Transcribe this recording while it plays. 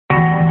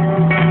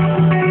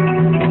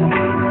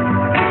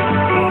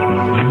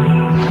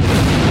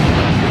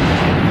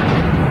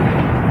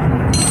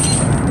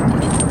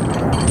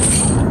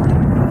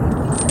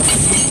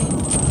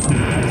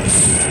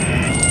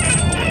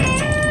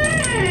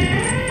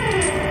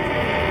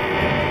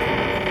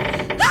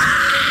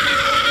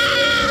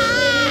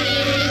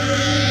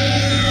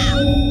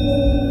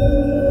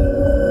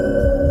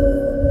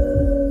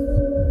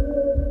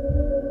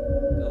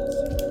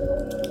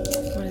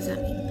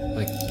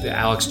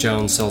Alex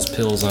Jones sells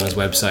pills on his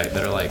website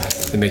that are like,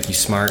 they make you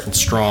smart and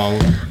strong.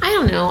 I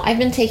don't know. I've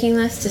been taking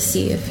this to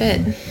see if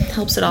it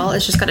helps at all.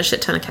 It's just got a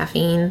shit ton of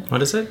caffeine.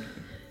 What is it?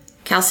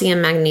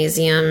 Calcium,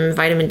 magnesium,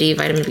 vitamin D,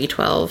 vitamin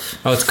B12.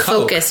 Oh, it's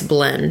Coke. Focus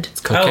blend.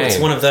 It's cocaine. Oh, it's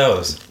one of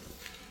those.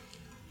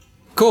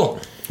 Cool.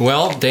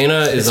 Well,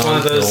 Dana is It's on one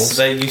of those pills.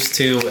 they used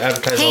to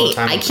advertise all Hey, the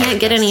time. I on can't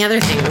get podcasts. any other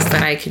things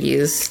that I could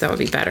use that would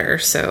be better,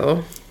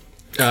 so...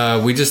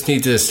 We just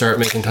need to start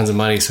making tons of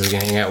money so we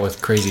can hang out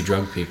with crazy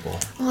drug people.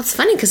 Well, it's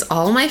funny because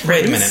all of my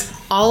friends... Wait a minute.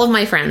 All of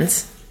my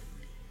friends,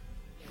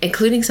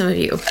 including some of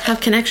you, have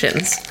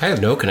connections. I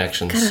have no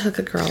connections. Gotta hook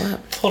a girl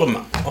up. Hold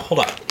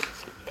on.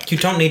 You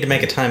don't need to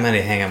make a ton of money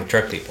to hang out with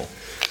drug people.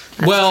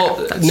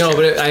 Well, no,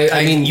 but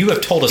I mean, you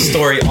have told a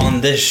story on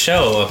this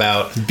show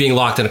about... being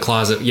locked in a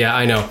closet. Yeah,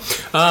 I know.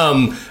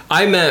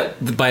 I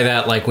meant by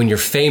that, like, when you're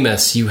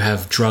famous, you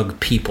have drug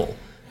people.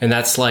 And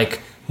that's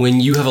like when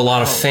you have a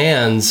lot of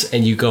fans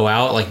and you go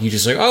out, like, you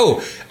just like,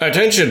 oh,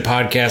 attention,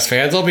 podcast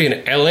fans, I'll be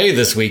in LA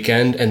this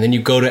weekend. And then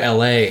you go to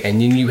LA and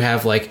then you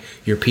have, like,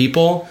 your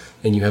people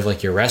and you have,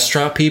 like, your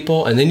restaurant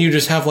people. And then you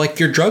just have, like,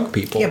 your drug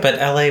people. Yeah, but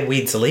LA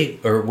weed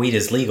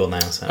is legal now,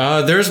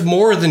 so... There's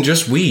more than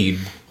just weed.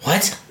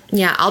 What?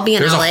 Yeah, I'll be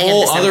in There's LA a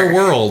whole in December. other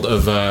world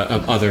of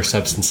other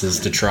substances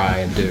to try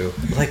and do.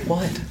 Like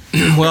what?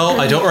 Well,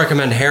 I don't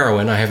recommend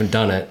heroin. I haven't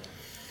done it.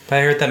 But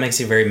I heard that makes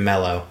you very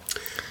mellow.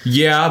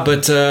 Yeah,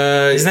 but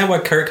Isn't that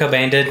what Kurt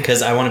Cobain did?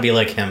 Because I want to be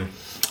like him.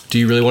 do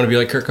you really want to be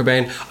like Kurt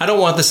Cobain? I don't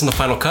want this in the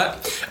final cut.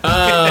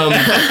 I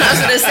was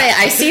going to say,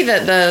 I see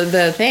that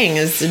the thing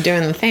is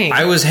doing the thing.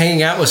 I was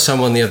hanging out with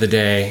someone the other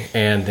day,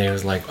 and they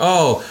was like,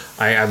 oh,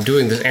 I'm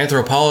doing this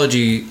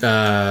anthropology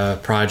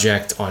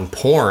project on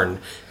porn,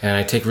 and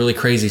I take really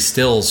crazy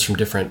stills from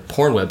different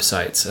porn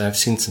websites, and I've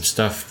seen some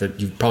stuff that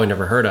you've probably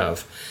never heard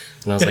of.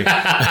 And I was like,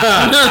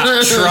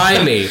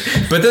 try me.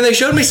 But then they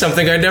showed me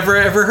something I'd never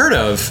ever heard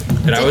of,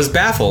 and I was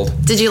baffled.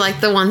 Did you like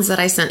the ones that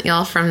I sent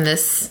y'all from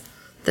this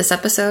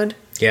episode?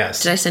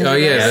 Yes. Did I send you Oh,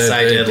 yeah. those? Yes,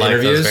 I the did like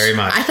interviews? those very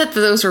much. I thought that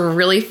those were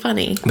really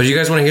funny. But you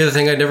guys want to hear the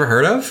thing I'd never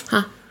heard of?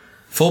 Huh.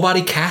 Full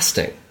body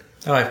casting.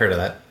 Oh, I've heard of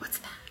that. What's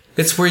that?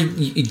 It's where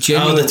you Oh,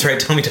 genuinely... that's right.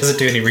 Tommy doesn't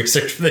do any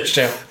research for this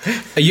show.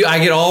 I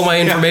get all my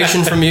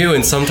information from you,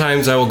 and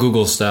sometimes I will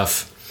Google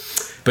stuff.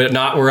 But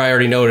not where I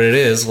already know what it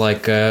is,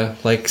 like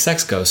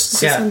sex ghosts.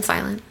 This Yeah. one's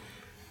silent.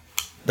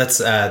 That's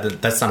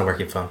not a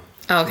working phone.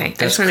 Oh, okay. I That's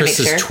just wanted to make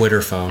Chris's sure.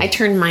 Twitter phone. I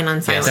turned mine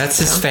on silent. That's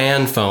his so.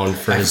 fan phone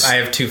for his... I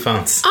have two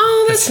phones.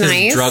 Oh, that's his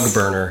nice. drug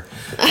burner.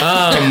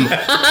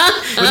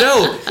 But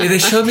no, they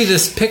showed me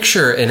this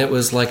picture, and it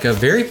was like a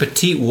very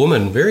petite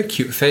woman, very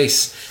cute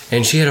face,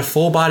 and she had a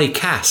full body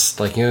cast,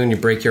 like, you know, when you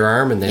break your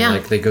arm and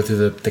they go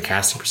through the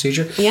casting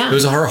procedure. Yeah. It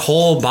was her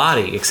whole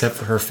body except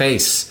for her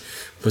face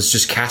was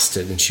just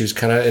casted, and she was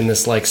kind of in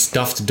this like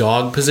stuffed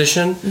dog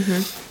position,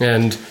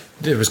 and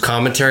there was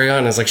commentary on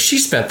it. I was like, she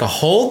spent the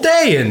whole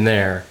day in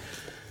there.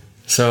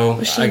 So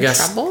Was she I in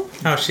guess trouble?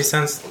 Oh, she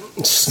sounds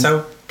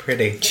so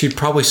pretty. she'd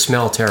probably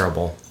smell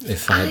terrible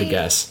if I had to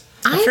guess.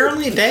 After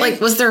only a day? Like,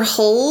 was there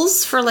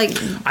holes for like?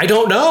 I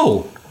don't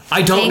know.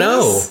 I don't Things?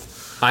 know.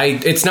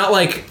 It's not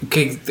like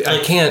okay, I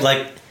can't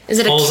like Is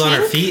it a holes on her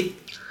kink? feet.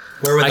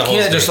 Where would I the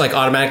can't holes just be? like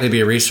automatically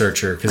be a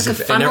researcher because A in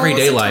funnel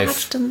everyday is life,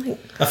 attached and, like,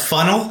 a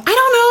funnel. I don't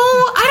know.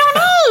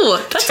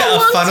 That's a A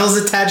long. funnel's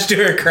attached to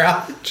her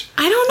crotch.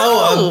 I don't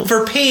know. Oh,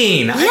 for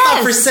pain. I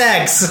thought for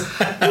sex.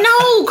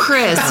 No,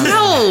 Chris.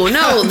 No.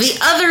 The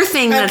other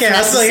thing that's Okay, I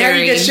was like, how do necessary.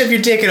 you get ship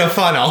your dick in a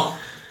funnel?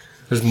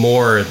 there's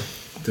more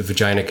the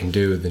vagina can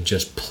do than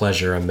just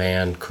pleasure a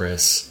man.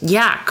 Chris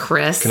Yeah,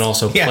 Chris. can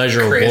also Yeah,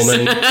 pleasure Chris. a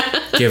woman,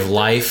 give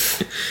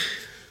life,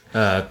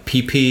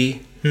 pee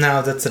pee,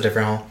 No, that's a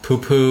different hole. poo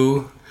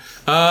poo.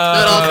 It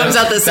all comes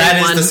out the same That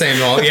is one. the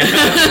same hole. Yeah.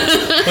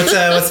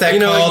 what's that You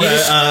know, called? you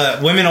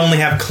just- Women only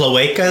have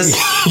cloacas.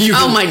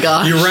 Oh my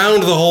gosh. You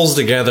round the holes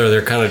together;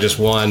 they're kind of just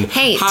one.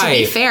 Hey, Hi. to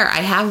be fair,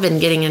 I have been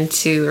getting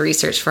into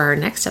research for our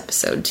next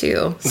episode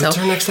too. So What's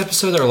our next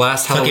episode? Our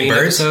last Fucking Halloween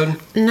birds? episode?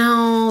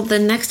 no, the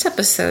next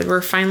episode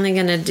we're finally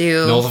gonna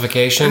do.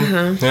 Nullification?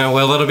 Yeah,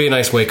 well, that'll be a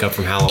nice wake up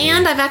from Halloween.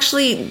 And I've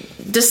actually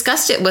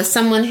discussed it with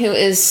someone who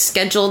is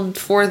scheduled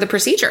for the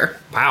procedure.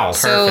 Wow.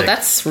 So Perfect.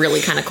 that's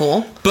really kind of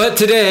cool. But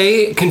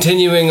today,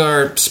 continuing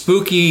our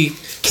spooky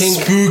kink.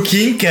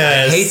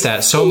 Spookinkas. I hate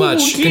that so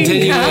much.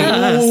 Continuing.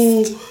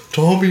 Oh,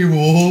 Tommy,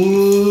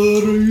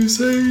 what are you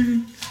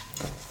saying?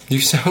 You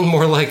sound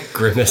more like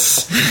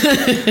Grimace.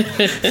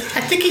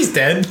 I think he's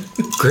dead.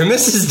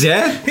 Grimace is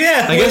dead?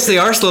 Yeah. I guess they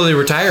are slowly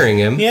retiring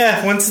him.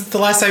 Yeah, when's the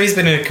last time he's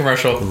been in a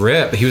commercial?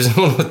 Rip. He was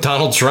in one with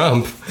Donald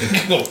Trump.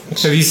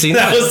 Have you seen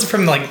That that? was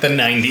from like the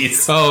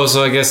 90s. Oh,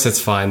 so I guess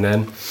that's fine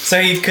then. So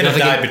he could have Nothing-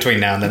 died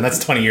between now and then. That's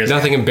 20 years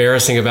Nothing ago.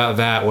 embarrassing about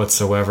that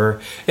whatsoever.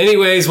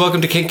 Anyways,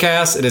 welcome to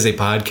Kinkcast. It is a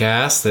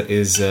podcast that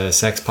is a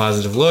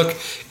sex-positive look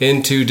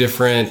into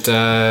different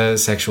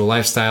sexual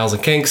lifestyles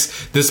and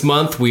kinks. This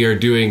month we are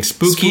doing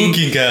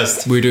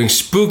Spookinkast. We're doing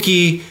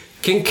spooky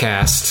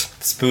Kinkcast.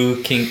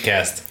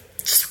 Spookinkast.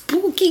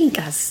 Spooky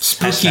guys.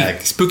 Spooky,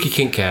 Hashtag. spooky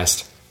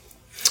Kinkcast.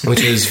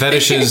 which is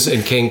fetishes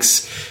and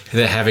kinks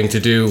that having to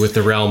do with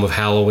the realm of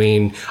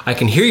Halloween. I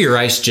can hear your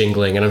ice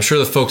jingling, and I'm sure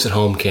the folks at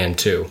home can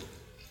too.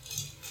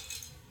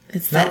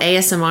 It's that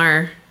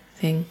ASMR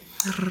thing.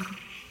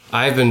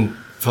 I've been...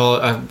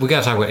 we got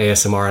to talk about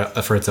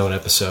ASMR for its own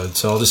episode,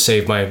 so I'll just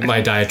save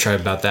my diatribe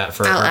about that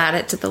for I'll our add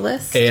it to the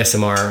list.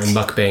 ASMR and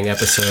mukbang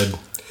episode.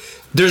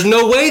 There's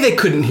no way they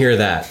couldn't hear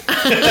that.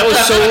 That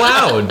was so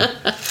loud.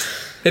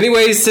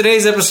 Anyways,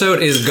 today's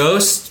episode is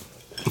ghosts,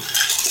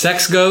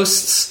 sex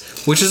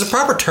ghosts, which is a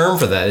proper term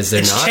for that, is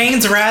there It's not?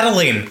 chains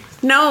rattling.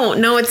 No,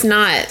 it's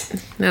not.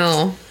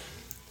 No.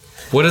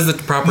 What is the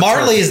proper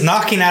Marley term? is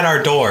knocking at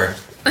our door.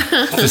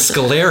 The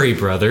Scoleri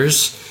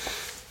brothers.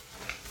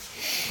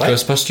 What?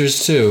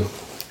 Ghostbusters 2.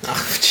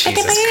 Oh,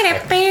 Jesus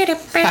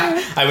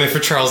Christ. I went for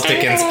Charles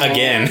Dickens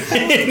again.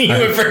 You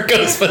went for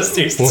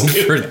Ghostbusters One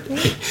too. for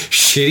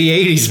shitty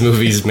 80s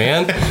movies,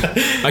 man.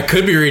 I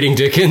could be reading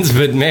Dickens,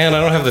 but man,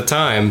 I don't have the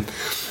time.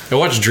 I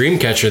watched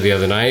Dreamcatcher the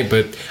other night,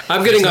 but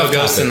I'm getting There's off no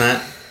ghosts topic.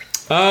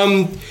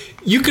 in that.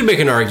 You could make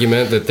an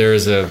argument that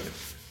there's a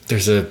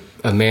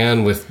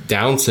man with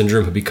Down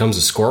syndrome who becomes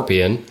a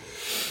scorpion.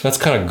 That's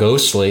kind of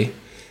ghostly.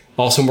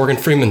 Also, Morgan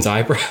Freeman's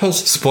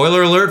eyebrows.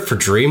 Spoiler alert for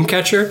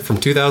Dreamcatcher from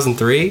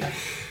 2003.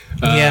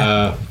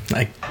 Yeah.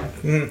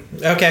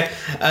 Okay.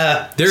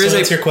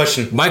 What's your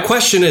question? My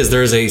question is,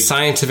 there is a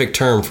scientific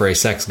term for a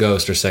sex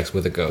ghost or sex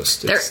with a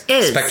ghost. There It's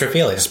is.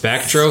 Spectrophilia.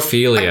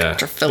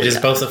 spectrophilia. It is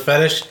both a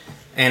fetish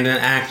and an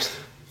act.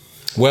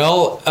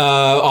 Well,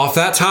 off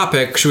that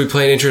topic, should we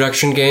play an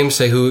introduction game?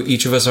 Say who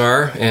each of us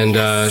are, and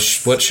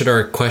what should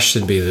our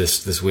question be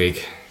this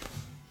week?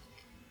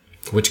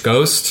 Which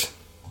ghost?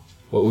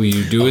 What will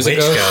you do as a Witch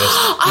ghost?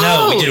 ghost.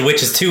 No, we did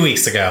witches 2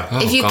 weeks ago. Oh,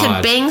 If you God.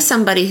 could bang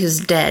somebody who's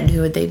dead,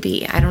 who would they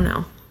be? I don't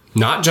know.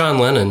 Not John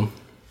Lennon.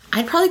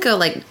 I'd probably go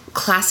like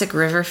classic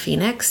River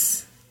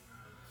Phoenix.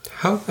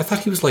 How? I thought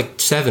he was like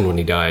 7 when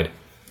he died.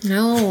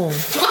 No.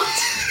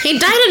 He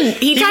died in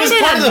He was in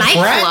part a of the Brat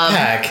nightclub.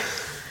 Pack.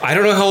 I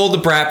don't know how old the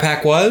Brat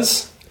Pack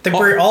was. They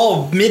were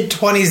all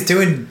mid-20s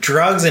doing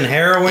drugs and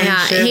heroin Yeah,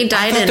 and shit. he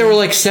died in they were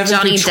like 7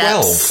 Johnny through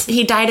 12. Depp's.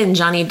 He died in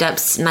Johnny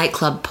Depp's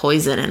nightclub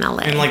Poison in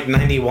LA. in like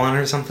 91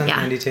 or something, Yeah.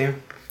 92.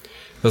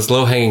 There's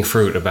low hanging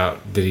fruit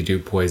about did he do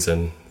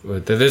poison?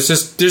 There's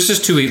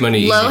just too many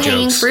easy Low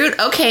hanging jokes. fruit.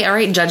 Okay, all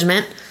right,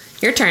 judgment.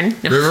 Your turn.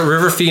 No.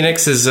 River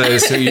Phoenix is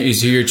who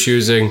you're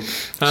choosing.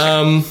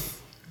 Or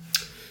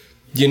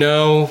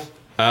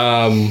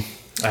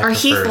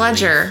Heath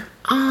Ledger.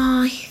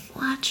 Oh, Heath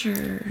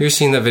Ledger. You ever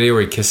seen that video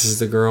where he kisses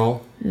the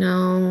girl?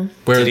 No.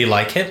 Where Did he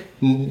like it?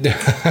 no,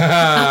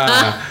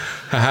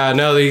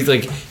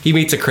 he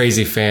meets a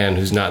crazy fan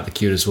who's not the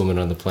cutest woman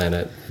on the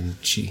planet, and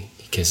he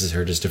kisses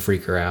her just to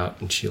freak her out,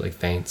 and she like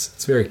faints.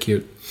 It's very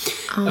cute.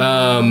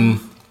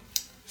 Some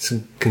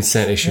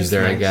consent issues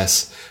there, I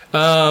guess.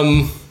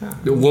 A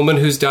woman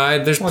who's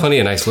died. There's plenty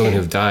of nice women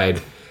who've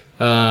died.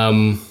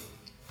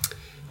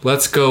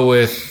 Let's go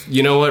with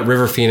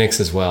River Phoenix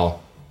as well.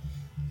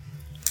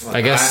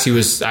 I guess he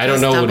was. I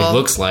don't know what he Double.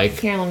 looks like.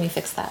 Here, let me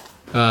fix that.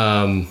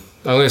 I'm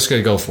just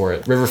gonna go for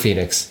it. River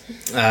Phoenix.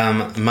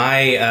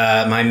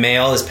 My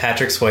male is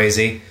Patrick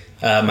Swayze.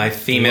 My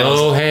female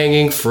Low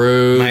hanging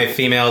fruit.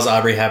 is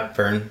Audrey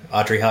Hepburn.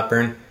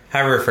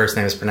 However her first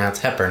name is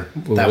pronounced, Hepburn.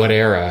 That What one.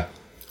 era?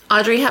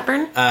 Audrey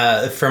Hepburn?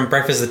 From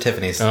Breakfast at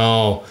Tiffany's.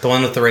 Oh, The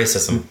one with the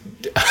racism.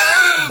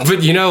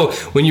 but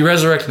when you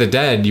resurrect the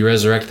dead, you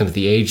resurrect them at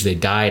the age they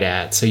died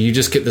at. So you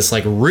just get this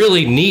like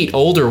really neat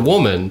older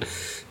woman.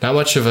 Not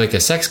much of like a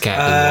sex cat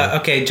anymore.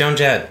 Okay, Joan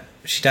Jett.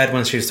 She died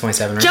when she was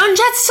 27, right? Joan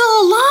Jett's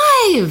still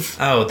alive!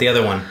 Oh, the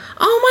other one.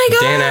 Oh my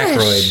gosh! Dan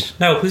Aykroyd.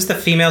 No, who's the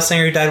female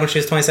singer who died when she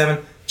was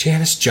 27?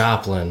 Janis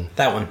Joplin.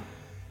 That one.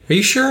 Are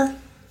you sure?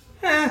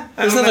 I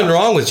There's don't nothing know.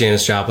 wrong with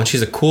Janis Joplin.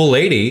 She's a cool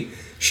lady.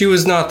 She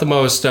was not the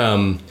most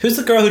Who's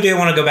the girl who didn't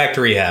want to go back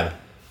to rehab?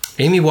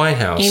 Amy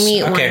Winehouse.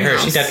 Amy Okay, her.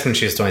 Winehouse. She died when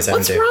she was 27,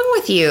 What's too. wrong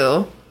with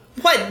you?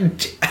 What?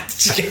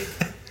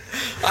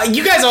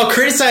 You guys all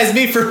criticized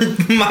me for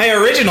my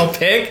original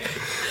pick.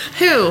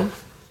 Who?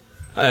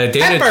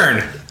 Dana,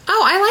 Hepburn.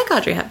 Oh, I like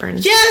Audrey Hepburn.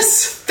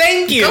 Yes,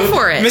 thank you. Go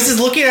for it. Mrs.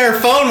 looking at her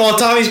phone while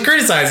Tommy's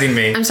criticizing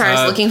me. I'm sorry,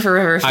 I was looking for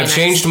River Phoenix. I've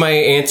changed my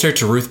answer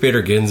to Ruth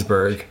Bader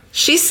Ginsburg.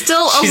 She's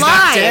still She's alive.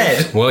 not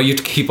dead. Well, you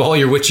keep all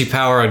your witchy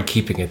power on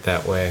keeping it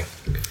that way.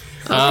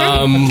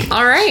 Okay.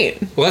 All right.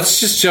 Let's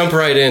just jump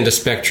right into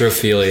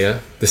Spectrophilia,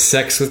 the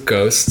sex with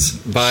ghosts.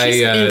 By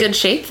She's in good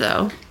shape,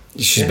 though.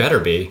 she better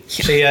be.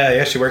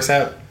 She works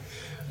out.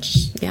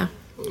 Yeah.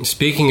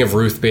 Speaking of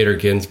Ruth Bader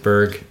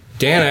Ginsburg,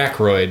 Dan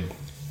Aykroyd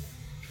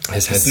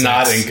has had It's sex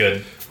not in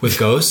good. with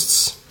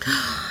ghosts.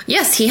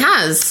 Yes, he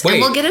has. Wait.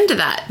 And we'll get into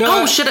that.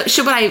 No,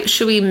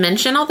 should we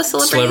mention all the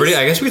celebrities? Celebrity?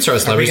 I guess we could start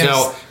with celebrities. Are we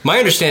gonna Now, my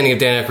understanding of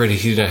Dan Aykroyd,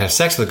 he didn't have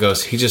sex with a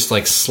ghost. He just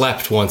like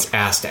slept once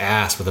ass to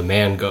ass with a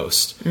man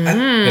ghost,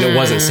 and it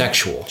wasn't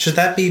sexual. Should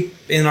that be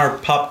in our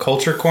pop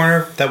culture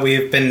corner that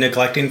we've been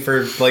neglecting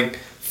for like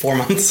 4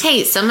 months?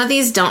 Hey, some of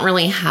these don't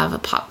really have a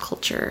pop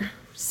culture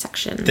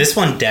section. This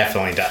one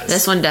definitely does.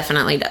 This one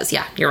definitely does.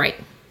 Yeah, you're right.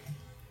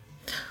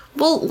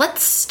 Well,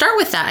 let's start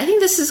with that. I think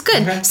this is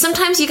good. Okay.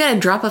 Sometimes you got to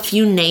drop a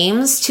few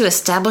names to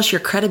establish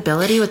your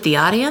credibility with the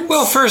audience.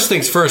 Well, first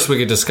things first, we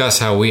could discuss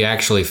how we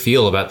actually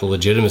feel about the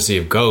legitimacy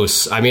of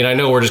ghosts. I mean, I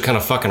know we're just kind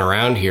of fucking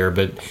around here,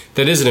 but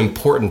that is an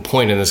important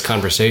point in this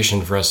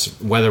conversation for us,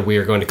 whether we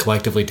are going to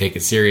collectively take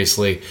it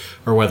seriously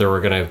or whether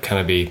we're going to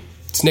kind of be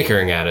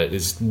snickering at it.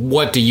 Is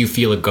what do you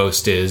feel a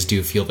ghost is? Do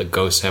you feel that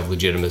ghosts have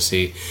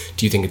legitimacy?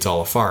 Do you think it's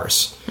all a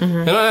farce?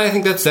 And I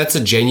think that's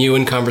a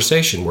genuine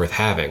conversation worth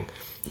having.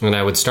 And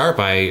I would start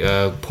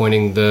by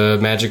pointing the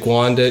magic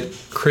wand at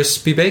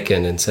Crispy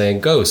Bacon and saying,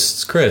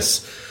 "Ghosts,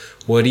 Chris,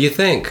 what do you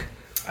think?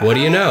 What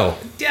do you know?"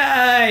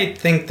 Yeah, I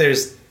think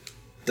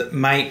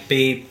might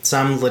be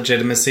some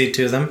legitimacy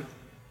to them.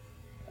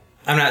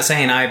 I'm not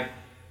saying I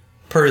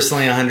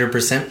personally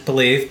 100%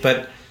 believe,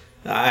 but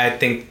I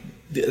think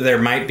there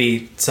might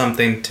be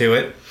something to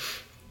it.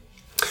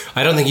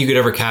 I don't think you could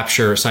ever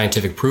capture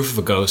scientific proof of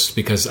a ghost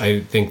because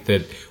I think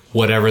that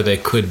whatever they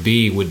could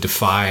be would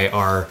defy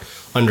our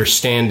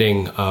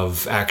understanding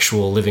of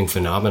actual living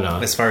phenomena.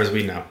 As far as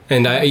we know.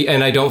 And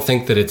I don't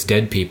think that it's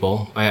dead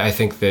people. I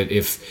think that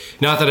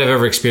not that I've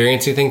ever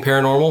experienced anything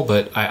paranormal,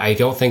 but I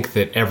don't think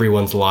that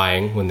everyone's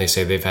lying when they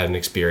say they've had an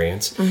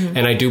experience.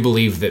 And I do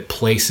believe that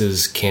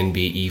places can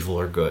be evil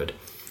or good.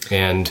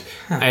 And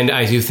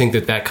I do think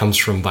that comes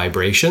from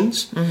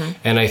vibrations.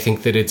 And I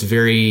think that it's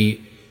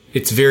very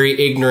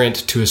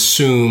ignorant to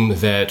assume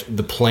that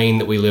the plane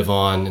that we live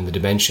on and the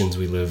dimensions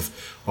we live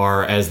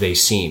are as they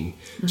seem.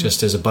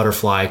 Just as a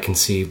butterfly can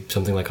see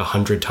something like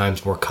 100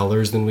 times more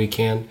colors than we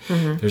can,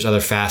 there's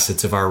other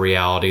facets of our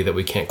reality that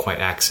we can't quite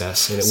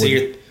access. And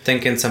you're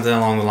thinking something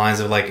along the lines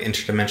of like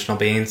interdimensional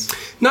beings?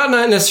 Not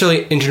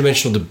necessarily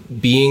interdimensional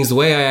beings. The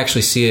way I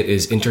actually see it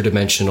is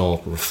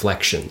interdimensional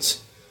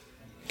reflections.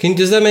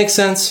 Does that make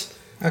sense?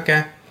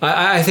 Okay.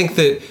 I think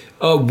that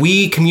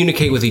we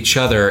communicate with each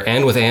other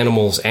and with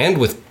animals and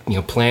with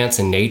plants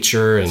and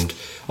nature and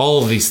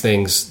all of these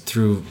things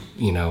through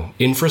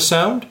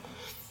infrasound.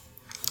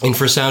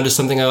 Infrasound is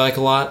something I like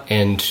a lot,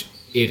 and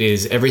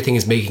everything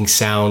is making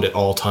sound at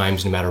all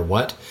times, no matter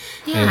what.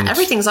 Yeah, and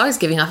everything's always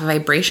giving off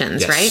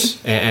vibrations, right?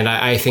 And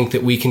I think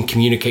that we can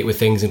communicate with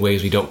things in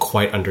ways we don't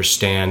quite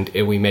understand,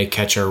 and we may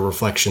catch our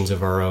reflections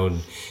of our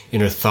own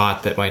inner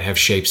thought that might have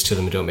shapes to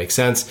them that don't make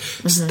sense.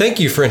 So thank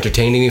you for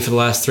entertaining me for the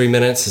last 3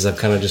 minutes, as I've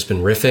kind of just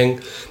been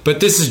riffing. But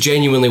this is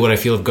genuinely what I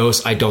feel of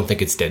ghosts. I don't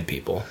think it's dead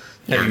people.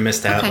 Have you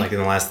missed out like in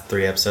the last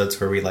 3 episodes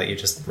where we let you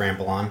just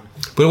ramble on?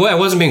 But I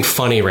wasn't being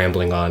funny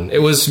rambling on.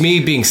 It was me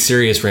being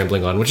serious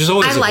rambling on, which is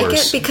always I like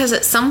worse. it because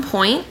at some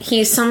point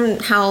he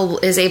somehow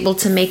is able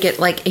to make it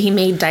like he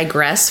may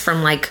digress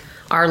from like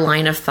our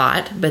line of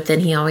thought, but then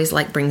he always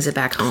like brings it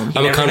back home.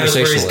 I'm a conversationalist.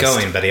 Knows where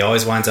he's going, but he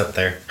always winds up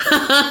there.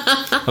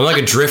 I'm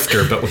like a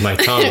drifter, but with my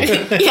tongue.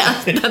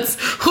 Yeah, that's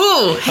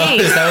hey.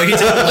 Is that what you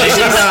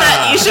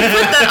did? You should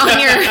put that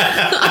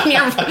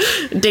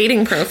on your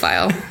dating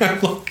profile. I'm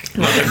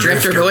like a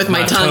drifter, but with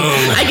my tongue.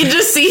 I can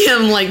just see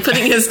him like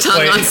putting his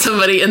tongue on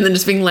somebody and then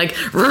just being like,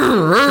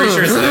 pretty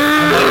sure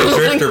I'm like a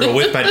drifter, but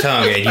with my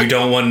tongue, and you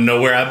don't want to know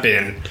where I've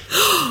been.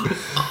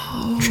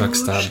 Truck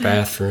stop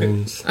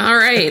bathrooms. All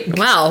right.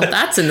 Well,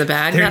 that's in the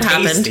bag. They're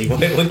that tasty.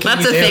 happened. What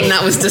That's a thing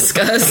that was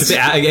discussed. The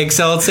egg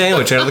salad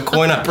sandwich out of the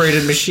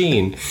coin-operated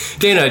machine.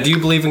 Dana, do you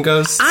believe in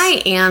ghosts?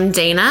 I am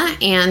Dana,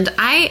 and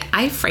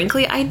I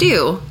frankly, I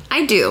do.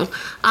 I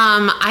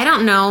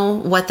don't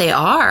know what they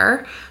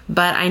are,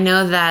 but I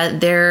know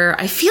that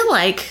I feel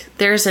like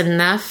there's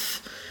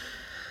enough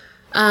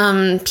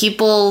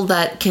people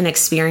that can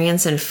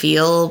experience and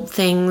feel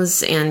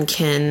things and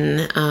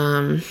can,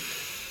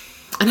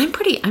 and I'm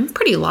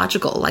pretty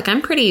logical. Like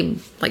I'm pretty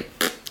like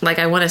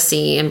I want to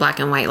see in black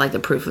and white like the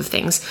proof of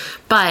things.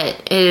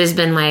 But it has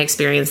been my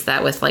experience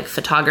that with like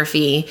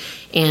photography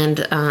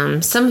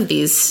and some of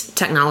these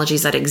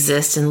technologies that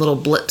exist in little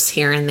blips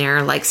here and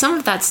there, like some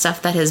of that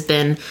stuff that has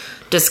been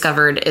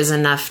discovered is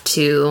enough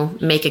to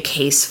make a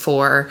case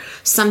for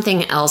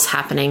something else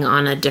happening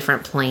on a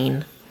different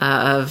plane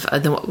of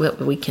what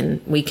we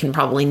can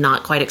probably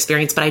not quite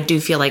experience, but I do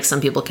feel like some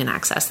people can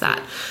access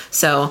that.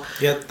 So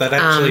yeah, that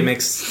actually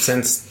makes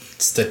sense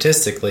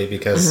statistically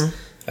because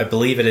I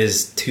believe it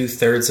is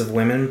 2/3 of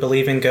women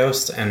believe in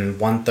ghosts and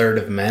 1/3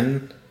 of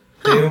men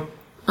do.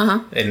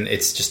 And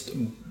it's just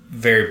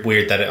very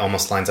weird that it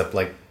almost lines up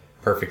like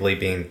perfectly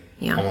being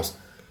almost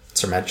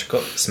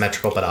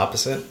symmetrical but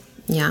opposite.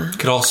 Yeah,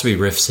 Could also be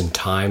rifts in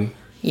time.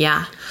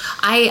 Yeah,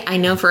 I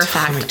know for a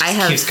fact. I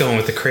have keeps going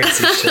with the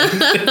crazy shit.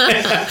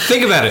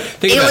 Think about it.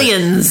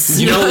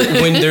 aliens. You know,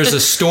 when there's a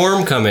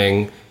storm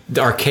coming,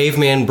 our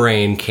caveman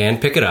brain can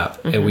pick it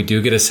up, and we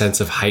do get a sense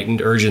of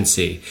heightened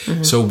urgency.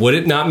 So would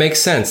it not make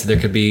sense that there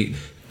could be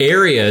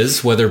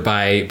areas, whether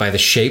by the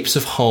shapes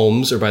of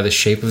homes or by the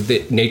shape of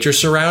the nature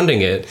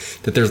surrounding it,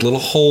 that there's little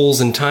holes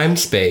in time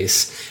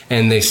space,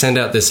 and they send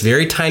out this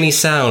very tiny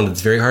sound that's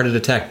very hard to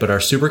detect, but our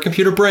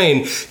supercomputer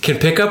brain can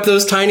pick up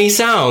those tiny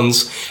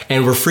sounds,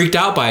 and we're freaked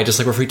out by it, just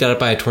like we're freaked out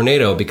by a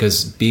tornado,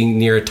 because being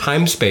near a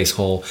time space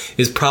hole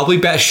is probably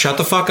bad. Shut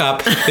the fuck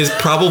up. Is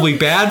probably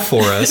bad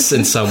for us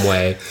in some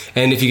way.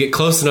 And if you get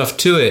close enough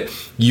to it,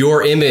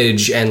 your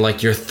image and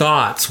like your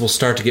thoughts will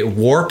start to get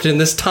warped in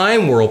this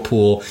time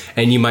whirlpool,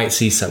 and you might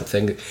see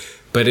something.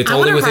 But it's I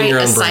only want to within write your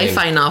a own brain.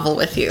 sci-fi novel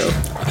with you.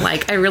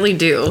 Like, I really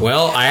do.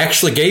 Well, I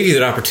actually gave you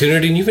that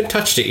opportunity, and you haven't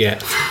touched it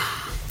yet.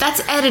 That's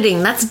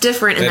editing. That's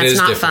different, and That that's is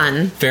not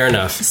different. fun. Fair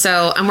enough.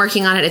 So I'm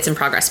working on it. It's in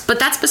progress. But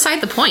that's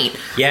beside the point.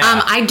 Yeah,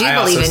 I do believe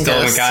also in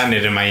still ghosts. haven't gotten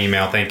it in my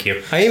email. Thank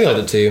you. I emailed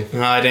it to you.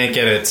 No, I didn't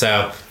get it,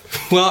 so...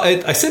 Well,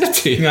 I sent it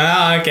to you.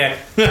 Oh, okay.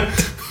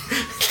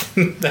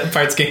 That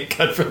part's getting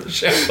cut from the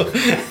show.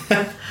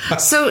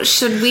 So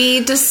should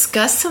we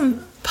discuss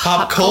some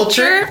Pop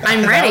culture?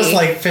 I'm That ready. was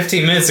like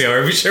 15 minutes ago.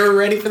 Are we sure we're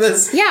ready for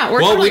this? Yeah,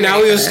 we're Well, totally now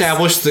ready we've for this.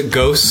 established that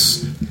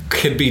ghosts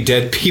could be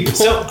dead people.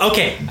 So,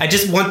 okay, I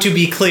just want to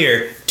be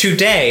clear.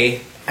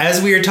 Today,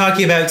 as we are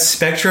talking about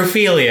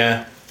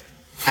spectrophilia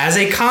as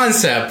a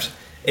concept,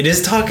 it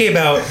is talking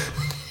about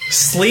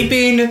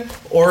sleeping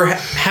or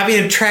having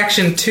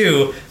attraction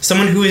to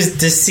someone who is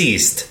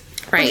deceased.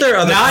 Right. there are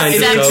other Not kinds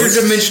in of ghosts.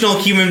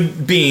 interdimensional human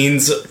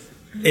beings.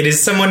 It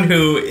is someone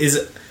who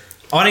is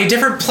on a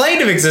different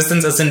plane of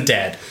existence as in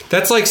dead.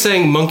 That's like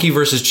saying monkey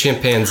versus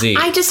chimpanzee.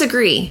 I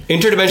disagree.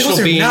 Interdimensional Those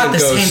are being not and the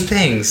ghost. same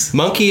things.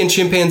 Monkey and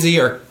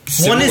chimpanzee are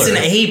similar. One is an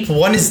ape,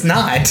 one is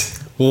not.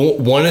 Well,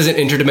 one is an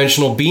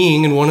interdimensional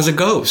being and one is a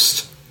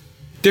ghost.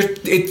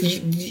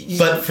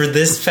 But for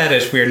this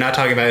fetish, we are not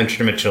talking about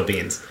interdimensional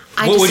beings.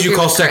 I what would you disagree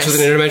call with sex Chris.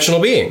 with an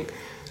interdimensional being?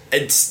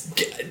 It's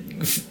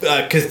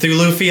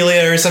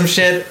Cthulhu-philia or some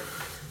shit.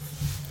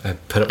 I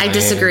put up my I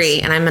disagree,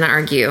 hands. and I'm going to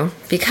argue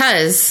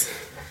because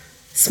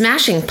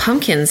Smashing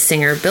Pumpkins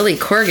singer Billy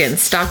Corgan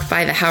stopped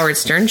by the Howard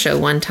Stern show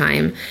one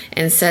time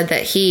and said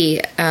that he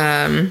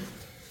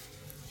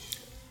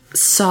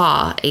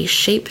saw a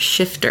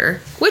shapeshifter,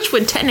 which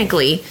would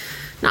technically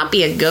not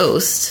be a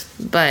ghost,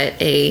 but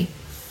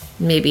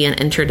maybe an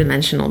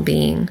interdimensional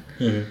being.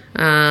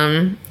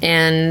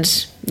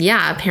 And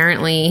yeah,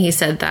 apparently he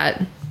said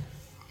that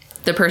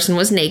the person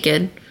was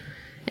naked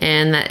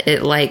and that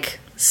it like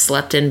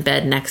slept in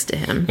bed next to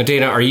him. Now,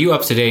 Dana, are you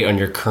up to date on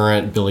your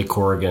current Billy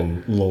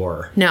Corgan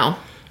lore? No.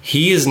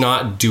 He is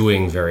not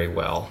doing very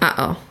well.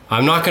 Uh-oh.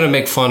 I'm not going to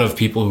make fun of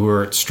people who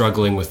are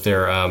struggling with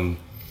their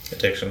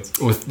Addictions.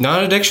 with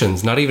not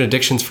addictions, not even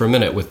addictions for a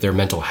minute, with their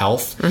mental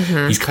health.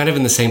 He's kind of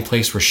in the same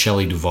place where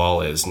Shelley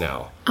Duvall is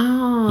now.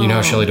 Oh. You know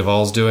how Shelley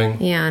Duvall's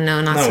doing? Yeah,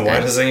 no, not so No, why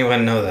good. does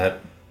anyone know that?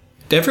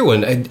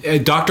 Everyone.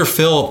 Dr.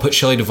 Phil put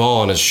Shelley Duvall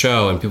on his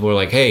show, and people were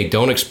like, hey,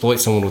 don't exploit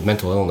someone with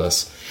mental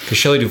illness. Because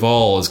Shelley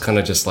Duvall is kind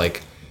of just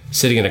like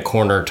sitting in a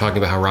corner talking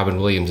about how Robin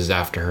Williams is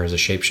after her as a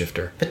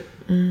shapeshifter.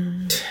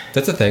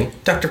 That's a thing.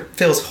 Dr.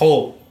 Phil's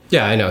whole...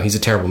 Yeah, I know. He's a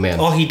terrible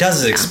man. All he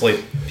does is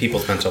exploit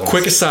people's mental illness.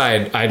 Quick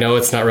aside, I know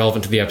it's not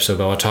relevant to the episode,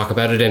 but I want to talk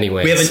about it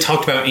anyway. We haven't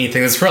talked about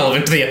anything that's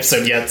relevant to the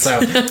episode yet, so...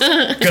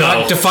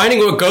 Go. Defining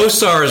what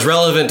ghosts are is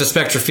relevant to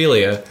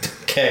spectrophilia.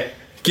 Okay.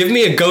 Give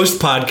me a ghost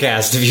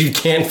podcast if you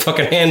can't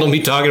fucking handle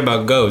me talking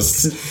about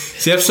ghosts.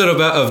 It's the episode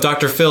of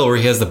Dr. Phil where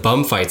he has the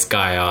bum fights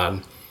guy on.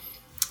 Have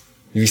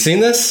you seen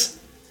this?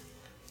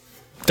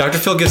 Dr.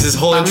 Phil gives his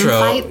whole Bum intro.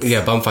 fights?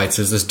 Yeah, bum fights.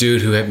 There's this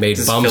dude who had made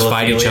This is bums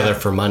fight each Philophilia. other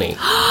for money.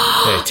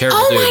 Yeah, terrible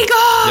Oh dude. my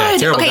god! Yeah,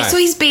 terrible Okay, guy. so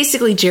he's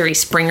basically Jerry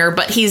Springer,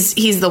 but he's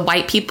the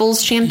white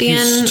people's champion.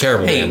 He's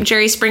terrible, Hey, man.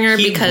 Jerry Springer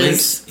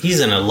He's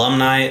an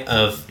alumni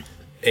of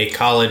a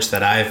college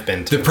that I've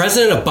been to. The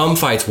president of bum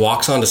fights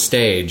walks onto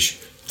stage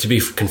to be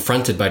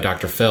confronted by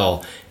Dr.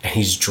 Phil, and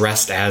he's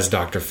dressed as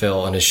Dr.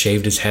 Phil and has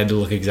shaved his head to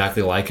look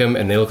exactly like him,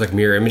 and they look like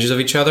mirror images of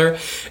each other.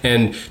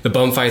 And the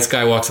bum fights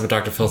guy walks up to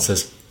Dr. Phil and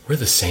says, "We're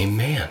the same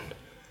man."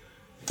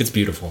 It's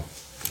beautiful.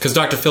 Because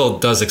Dr. Phil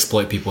does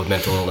exploit people with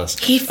mental illness.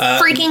 he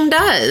freaking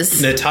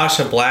does.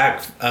 Natasha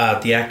Black,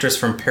 the actress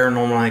from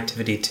Paranormal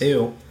Activity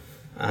 2,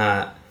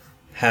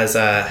 has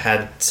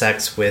had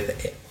sex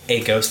with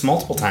a ghost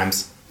multiple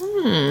times.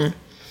 And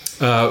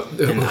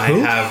I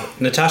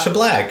have Natasha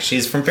Black.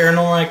 She's from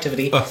Paranormal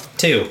Activity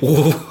 2.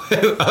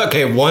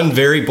 Okay, one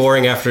very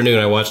boring afternoon,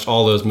 I watched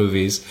all those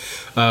movies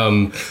with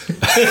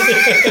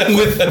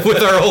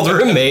our old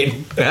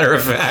roommate, matter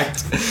of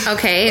fact.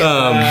 Okay,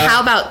 how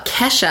about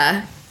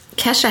Kesha?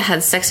 Kesha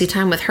had sexy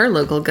time with her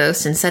local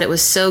ghost and said it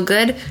was so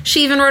good,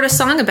 she even wrote a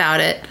song about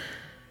it.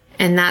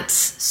 And that's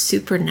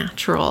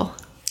supernatural.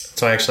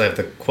 So I actually have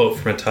the quote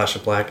from Natasha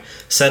Black.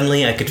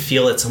 Suddenly I could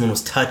feel that someone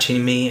was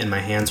touching me and my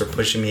hands were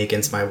pushing me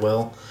against my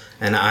will.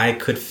 And I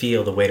could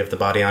feel the weight of the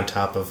body on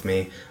top of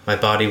me. My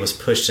body was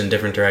pushed in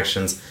different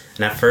directions.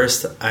 And at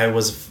first I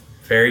was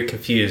very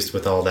confused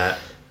with all that.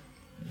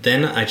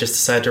 Then I just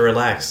decided to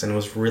relax and it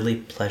was really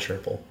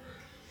pleasurable.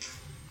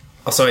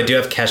 Also, I do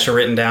have Kesha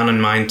written down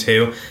in mine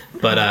too.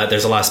 But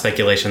there's a lot of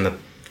speculation that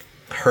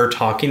her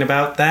talking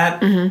about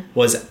that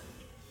was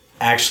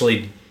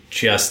actually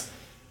just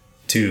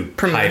to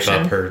Promotion.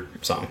 hype up her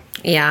song.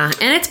 Yeah,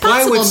 and it's Why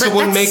possible. would but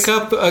someone that's- make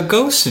up a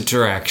ghost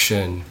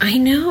interaction? I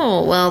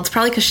know. Well, it's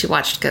probably because she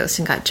watched Ghost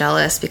and got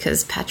jealous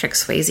because Patrick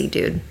Swayze,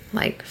 dude,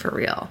 like for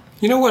real.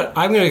 You know what?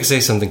 I'm going to say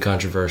something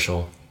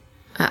controversial.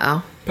 Uh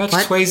oh.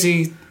 Patrick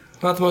Swayze,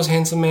 not the most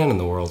handsome man in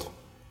the world.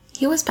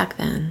 He was back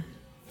then.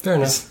 Fair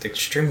enough. He's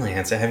extremely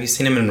handsome. Have you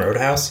seen him in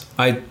Roadhouse?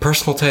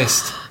 Personal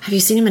taste. Have you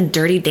seen him in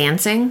Dirty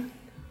Dancing?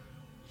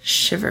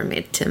 Shiver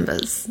me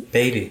timbers.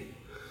 Baby.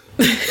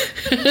 You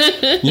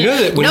know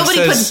that when Nobody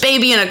he says, puts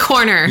baby in a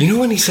corner. You know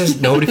when he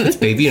says nobody puts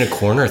baby in a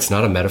corner, it's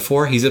not a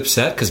metaphor. He's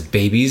upset because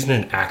baby's in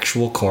an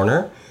actual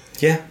corner.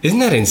 Yeah. Isn't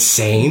that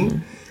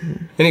insane?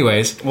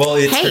 Anyways, Well,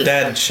 it's Hey. her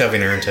dad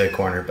shoving her into a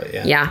corner, but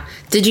yeah. Yeah.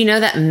 Did you know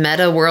that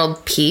Meta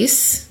World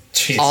Peace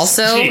Jeez.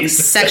 also Jeez.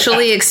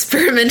 sexually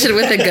experimented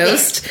with a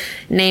ghost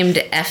named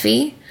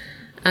Effie?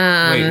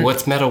 wait,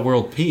 what's Meta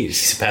World Peace?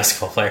 He's a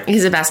basketball player.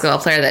 He's a basketball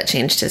player that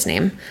changed his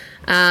name.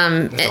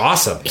 That's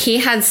awesome. He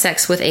had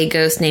sex with a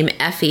ghost named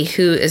Effie,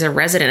 who is a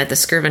resident at the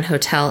Skirvin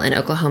Hotel in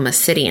Oklahoma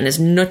City and is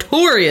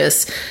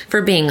notorious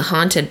for being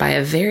haunted by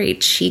a very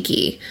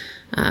cheeky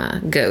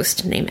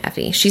ghost named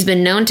Effie. She's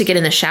been known to get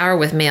in the shower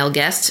with male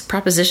guests,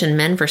 proposition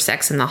men for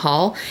sex in the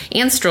hall,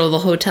 and stroll the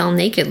hotel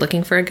naked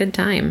looking for a good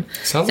time.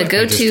 Sounds the like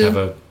they just have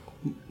a...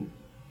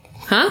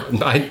 Huh?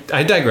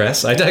 I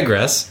digress.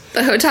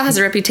 The hotel has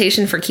a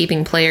reputation for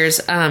keeping players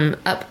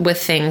up with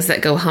things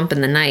that go hump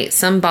in the night.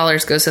 Some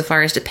ballers go so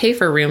far as to pay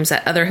for rooms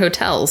at other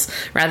hotels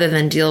rather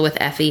than deal with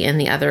Effie and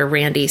the other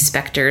randy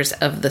specters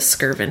of the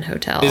Skirvin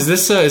Hotel. Is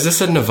this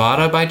a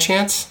Nevada by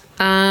chance?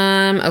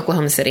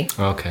 Oklahoma City.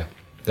 Okay.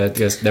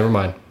 Yes, never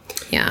mind.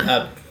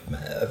 Yeah.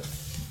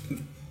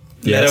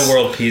 Yes. Meta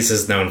World Peace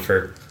is known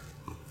for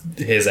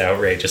his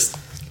outrageous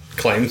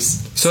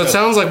claims. So it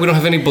sounds like we don't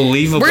have any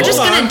believable... We're just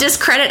Hold going on. to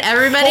discredit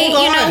everybody.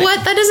 Hold You know on.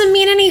 what? That doesn't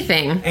mean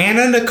anything.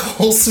 Anna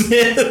Nicole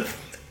Smith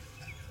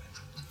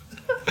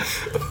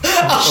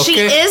She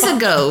Okay. is a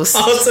ghost.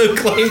 also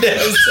claimed to have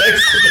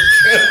sex with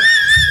a ghost.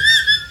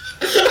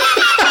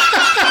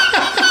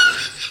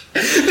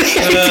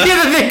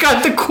 Yeah, they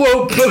got the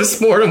quote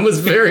post-mortem was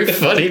very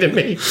funny to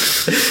me. Of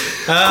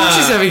course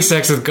she's having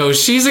sex with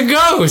ghosts. She's a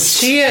ghost.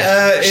 She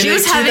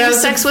was having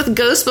sex with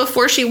ghosts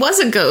before she was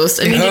a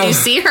ghost. I mean, did you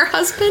see her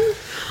husband?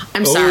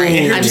 I'm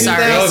sorry. Ooh. I'm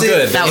sorry. Oh,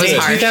 good. That was in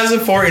a harsh.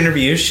 2004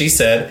 interview, she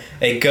said,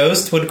 a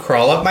ghost would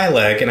crawl up my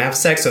leg and have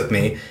sex with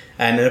me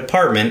at an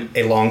apartment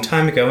a long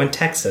time ago in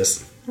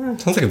Texas.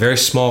 Sounds like a very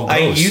small ghost. I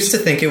used to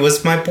think it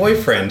was my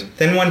boyfriend.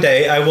 Then one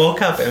day I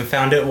woke up and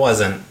found it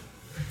wasn't.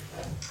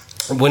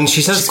 When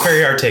she says She's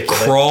very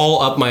articulate.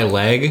 crawl up my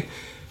leg,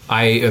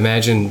 I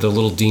imagine the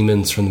little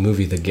demons from the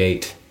movie The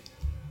Gate.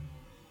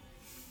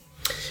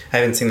 I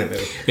haven't seen that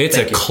movie. It's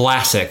Thank a you.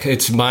 classic.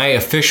 It's my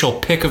official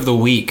pick of the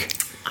week.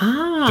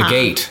 The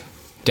Gate.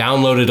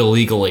 Download it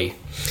illegally.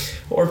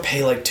 Or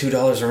pay like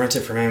 $2 and rent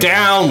it from Amazon.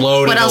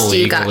 Download What it else do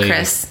you illegally. got,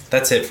 Chris?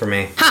 That's it for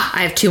me. Ha!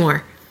 I have two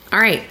more. All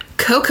right.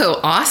 Coco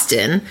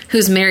Austin,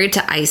 who's married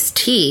to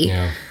Ice-T,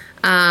 Yeah.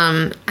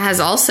 has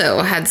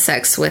also had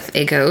sex with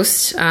a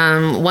ghost.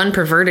 One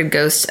perverted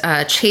ghost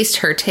chased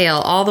her tail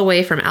all the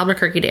way from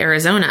Albuquerque to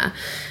Arizona.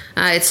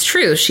 It's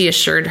true, she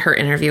assured her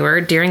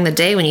interviewer. During the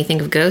day, when you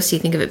think of ghosts, you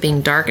think of it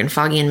being dark and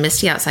foggy and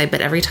misty outside,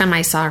 but every time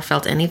I saw or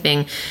felt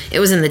anything, it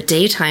was in the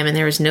daytime and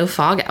there was no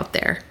fog out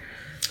there.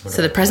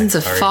 So the presence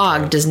of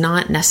fog does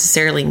not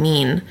necessarily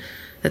mean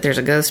that there's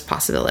a ghost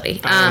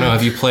possibility. I don't know.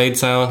 Have you played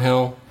Silent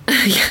Hill?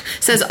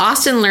 Says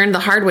Austin learned the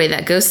hard way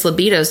that ghost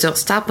libidos don't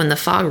stop when the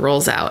fog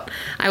rolls out.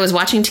 I was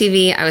watching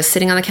TV, I was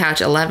sitting on the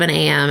couch at 11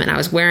 a.m. and I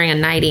was wearing a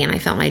nightie and I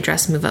felt my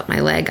dress move up my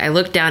leg. I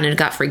looked down and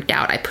got freaked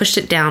out. I pushed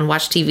it down,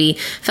 watched TV,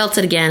 felt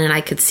it again, and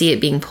I could see it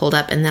being pulled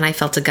up, and then I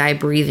felt a guy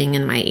breathing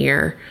in my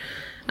ear.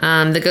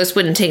 The ghost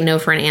wouldn't take no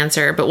for an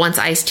answer, but once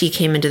Ice-T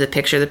came into the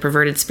picture, the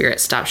perverted spirit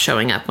stopped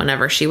showing up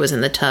whenever she was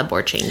in the tub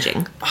or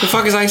changing. The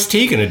fuck is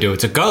Ice-T gonna do?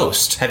 It's a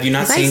ghost. Have you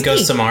not It's seen Ice-T.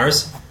 Ghosts of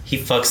Mars? He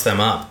fucks them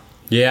up.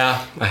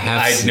 Yeah, I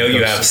have. I seen know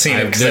you Ghosts. have seen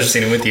it, 'cause I've there's-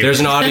 seen it with you. There's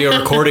an audio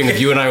recording of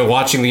you and I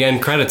watching the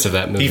end credits of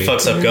that movie. He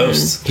fucks up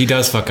ghosts. He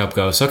does fuck up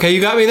ghosts. Okay,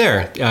 you got me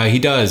there. He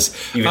does.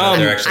 Even though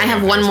they're actually I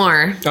have one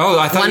vampires. more. Oh,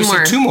 I thought One you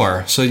more. said two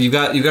more. So you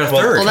got a Well,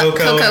 third. Well, that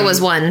Coco Coco and-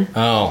 was one.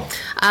 Oh,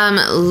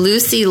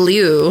 Lucy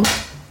Liu.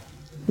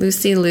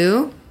 Lucy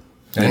Liu?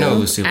 I know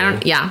Lucy. I don't.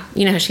 Liu. Yeah,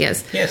 you know who she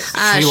is. Yes.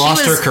 She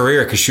lost was, her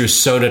career because she was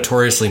so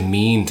notoriously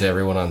mean to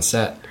everyone on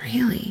set.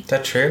 Really? Is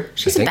that true?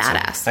 She's a think so.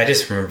 badass. I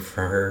just remember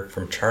from her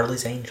from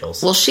Charlie's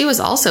Angels. Well, she was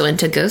also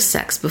into ghost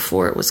sex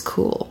before it was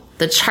cool.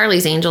 The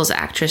Charlie's Angels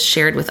actress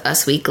shared with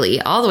Us Weekly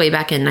all the way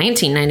back in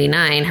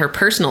 1999 her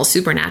personal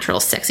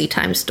supernatural sexy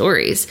time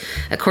stories.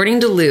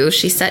 According to Lou,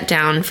 she sat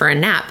down for a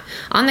nap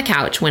on the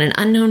couch when an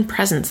unknown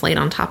presence laid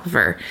on top of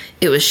her.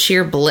 It was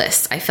sheer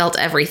bliss. I felt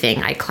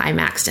everything. I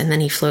climaxed and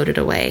then he floated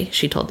away,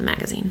 she told the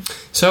magazine.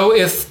 So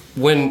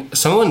when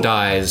someone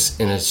dies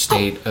in a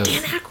state of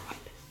Dan Aykroyd.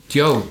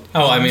 yo,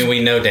 Oh, I mean,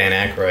 we know Dan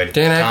Aykroyd.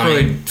 Dan Tommy,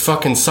 Aykroyd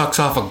fucking sucks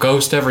off a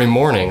ghost every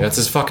morning. That's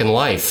his fucking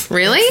life.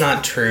 Really? It's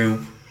not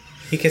true.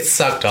 He gets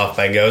sucked off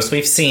by ghosts.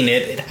 We've seen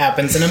it. It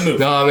happens in a movie.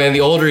 No, man,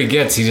 the older he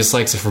gets, he just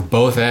likes it for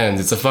both ends.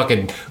 It's a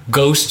fucking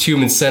ghost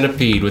human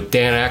centipede with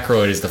Dan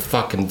Aykroyd as the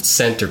fucking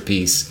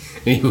centerpiece.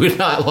 And he would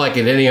not like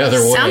it any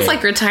other way. Sounds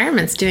like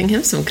retirement's doing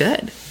him some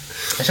good.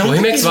 I don't Well,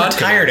 he think makes he's vodka.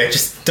 retired. I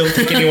just don't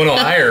think anyone will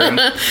hire him.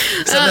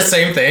 Said the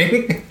same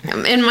thing.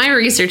 In my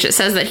research, it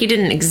says that he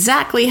didn't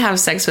exactly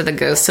have sex with a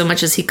ghost so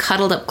much as he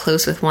cuddled up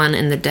close with one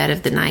in the dead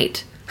of the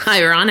night.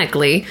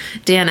 Ironically,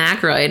 Dan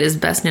Aykroyd is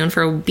best known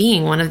for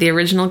being one of the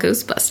original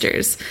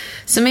Ghostbusters.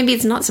 So maybe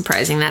it's not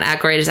surprising that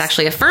Aykroyd is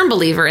actually a firm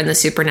believer in the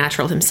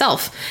supernatural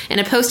himself. In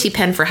a post he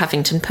penned for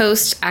Huffington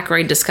Post,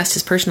 Aykroyd discussed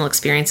his personal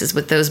experiences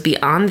with those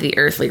beyond the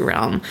earthly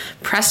realm.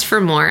 Pressed for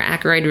more,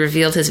 Aykroyd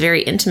revealed his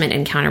very intimate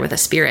encounter with a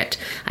spirit.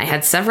 I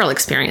had several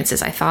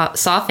experiences. I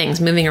saw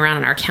things moving around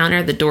on our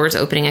counter, the doors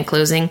opening and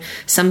closing.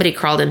 Somebody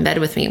crawled in bed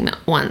with me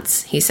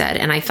once, he said,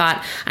 and I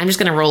thought, I'm just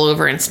going to roll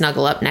over and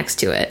snuggle up next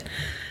to it.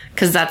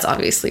 Because that's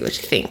obviously what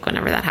you think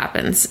whenever that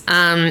happens.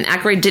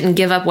 Aykroyd didn't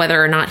give up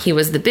whether or not he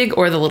was the big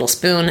or the little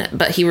spoon,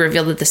 but he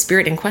revealed that the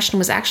spirit in question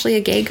was actually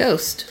a gay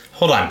ghost.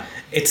 Hold on.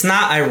 It's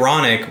not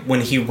ironic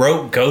when he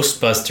wrote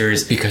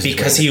Ghostbusters because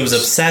he was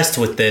obsessed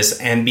with this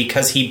and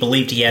because he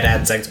believed he had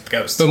had sex with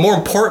ghosts. But more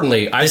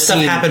importantly, this stuff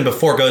happened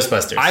before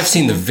Ghostbusters. I've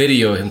seen the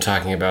video of him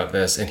talking about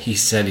this, and he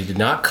said he did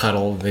not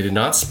cuddle, they did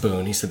not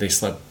spoon. He said they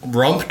slept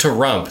rump to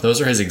rump.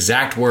 Those are his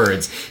exact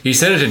words. He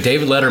said it to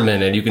David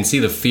Letterman, and you can see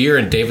the fear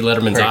in David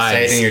Letterman's eyes.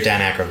 Say it in your Dan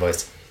Aykroyd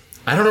voice.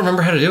 I don't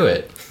remember how to do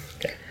it.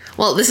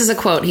 Well, this is a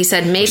quote. He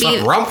said, maybe... It's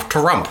not rump to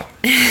rump.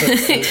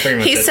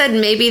 He said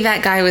maybe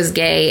that guy was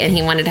gay and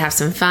he wanted to have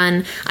some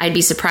fun. I'd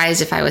be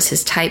surprised if I was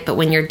his type, but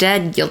when you're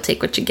dead, you'll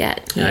take what you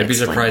get. I'd be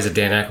surprised if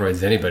Dan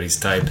Aykroyd's anybody's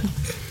type.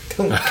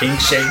 King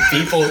shame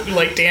people who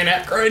like Dan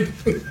Aykroyd.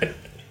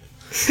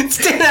 It's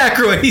Dan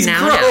Aykroyd. He's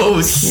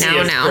gross.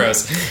 Now.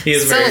 Gross. He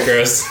is very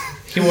gross.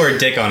 He wore a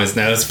dick on his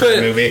nose for the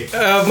movie.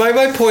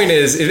 My point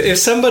is, if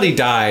somebody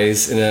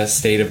dies in a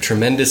state of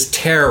tremendous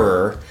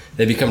terror,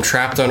 they become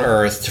trapped on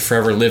Earth to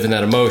forever live in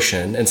that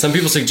emotion. And some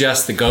people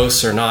suggest the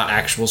ghosts are not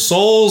actual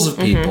souls of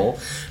people.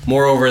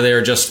 Moreover,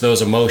 they're just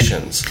those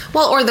emotions.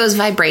 Well, or those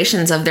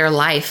vibrations of their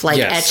life, like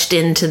etched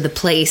into the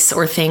place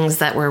or things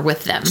that were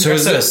with them. So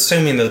is it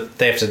assuming that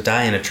they have to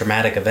die in a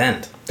traumatic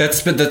event?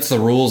 That's the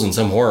rules in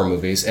some horror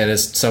movies, and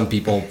as some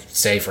people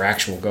say for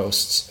actual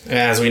ghosts.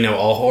 As we know,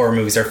 all horror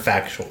movies are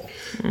factual.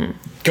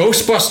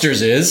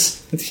 Ghostbusters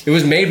is. It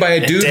was made by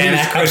a dude who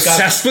was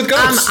obsessed with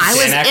ghosts. I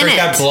was Dan Aykroyd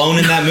got blown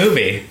in that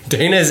movie.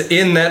 Dana's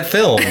in that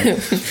film.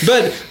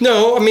 But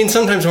no, I mean,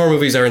 sometimes horror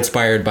movies are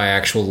inspired by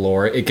actual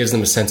lore. It gives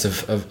them a sense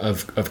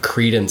of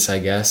credence, I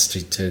guess,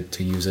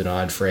 to use an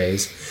odd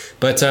phrase.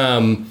 But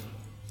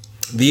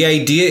the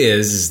idea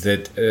is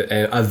that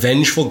a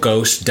vengeful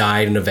ghost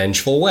died in a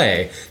vengeful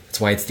way. That's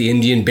why it's the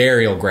Indian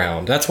burial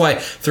ground. That's why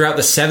throughout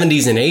the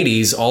 70s and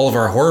 80s, all of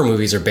our horror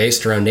movies are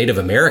based around Native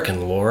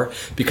American lore,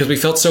 because we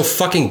felt so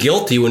fucking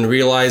guilty when we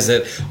realized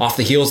that off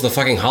the heels of the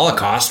fucking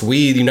Holocaust,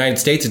 we, the United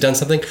States, had done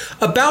something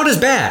about as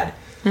bad.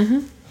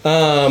 And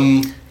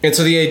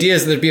so the idea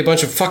is that there'd be a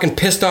bunch of fucking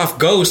pissed off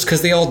ghosts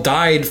because they all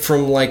died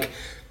from, like,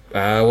 what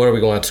are we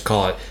going to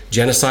call it?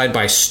 Genocide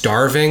by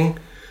starving?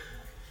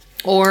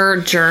 Or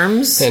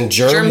germs. And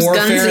germ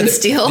warfare. Guns, and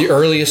steel. The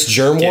earliest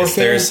germ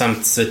warfare. There are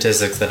some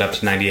statistics that up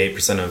to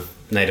 98% of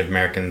Native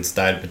Americans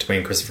died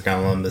between Christopher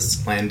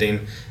Columbus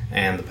landing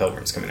and the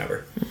Pilgrims coming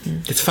over.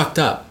 It's fucked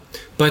up.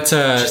 But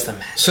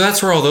so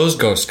that's where all those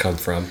ghosts come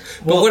from.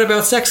 But what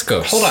about sex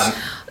ghosts? Hold on.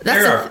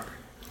 There are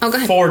go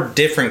ahead. 4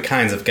 different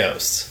kinds of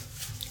ghosts.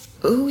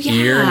 Ooh, yeah.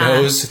 Ear,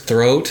 nose,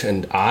 throat,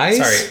 and eyes?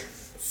 Sorry,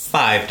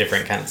 5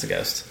 different kinds of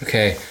ghosts.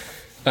 Okay.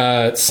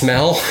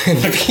 Smell and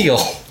feel.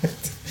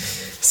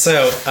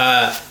 So,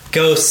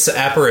 ghosts,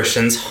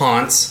 apparitions,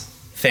 haunts,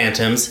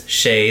 phantoms,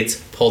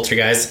 shades,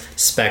 poltergeists,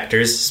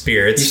 specters,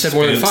 spirits. You said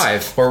more than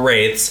spooks, 5. Or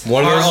wraiths.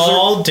 One of are those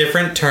all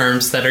different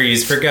terms that are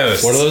used for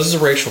ghosts. One of those is a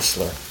racial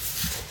slur.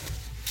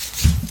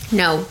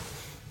 No,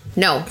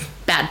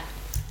 bad.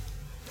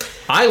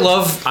 I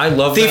love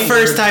the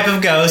first type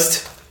of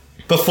ghost.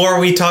 Before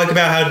we talk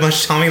about how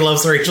much Tommy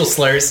loves racial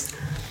slurs,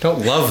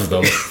 don't love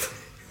them.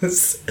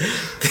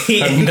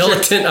 I'm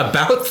militant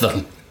about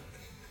them.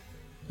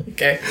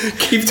 Okay.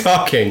 Keep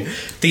talking.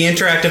 The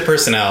interactive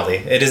personality.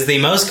 It is the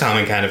most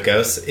common kind of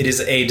ghost. It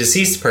is a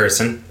deceased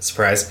person,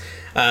 surprise,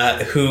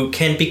 who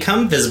can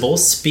become visible,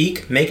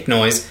 speak, make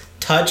noise,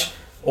 touch,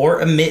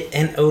 or emit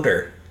an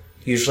odor,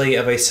 usually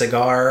of a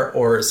cigar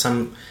or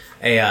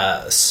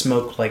a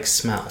smoke-like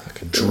smell.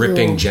 Like a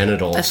dripping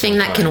genital. A thing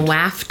that can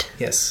waft.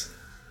 Yes.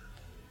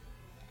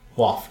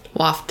 Waft.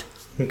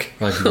 Okay.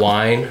 Like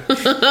wine.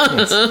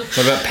 What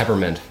about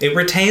peppermint? It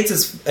retains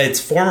its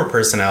former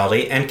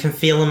personality and can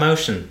feel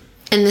emotion.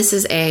 And this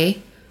is a...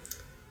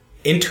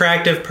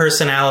 interactive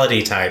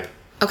personality type.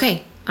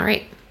 Okay,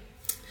 alright.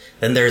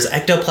 Then there's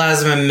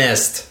ectoplasm and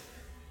mist,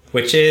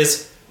 which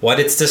is what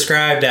it's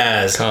described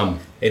as. Come.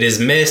 It is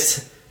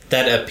mist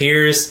that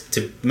appears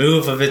to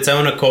move of its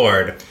own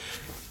accord.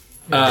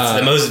 It's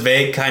the most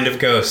vague kind of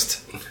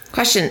ghost.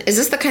 Question, is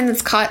this the kind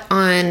that's caught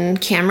on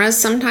cameras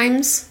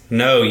sometimes?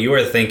 No, you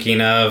are thinking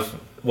of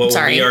what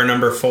would be our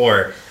number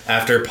 4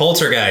 after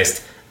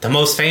Poltergeist, the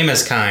most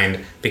famous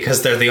kind,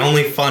 because they're the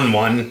only fun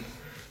one,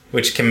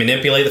 which can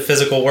manipulate the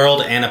physical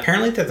world, and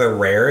apparently they're the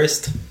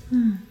rarest.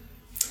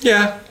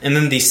 Yeah. And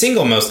then the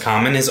single most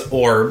common is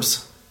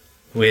orbs,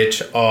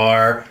 which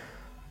are...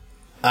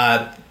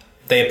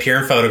 they appear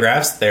in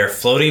photographs. They're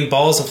floating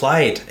balls of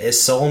light, a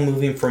soul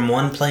moving from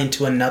one plane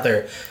to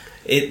another.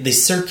 The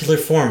circular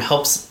form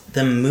helps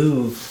them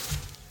move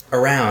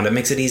around. It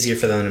makes it easier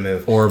for them to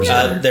move. Orbs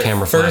Their or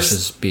camera first-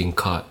 flashes being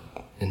caught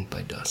in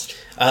by dust.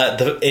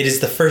 It is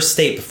the first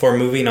state before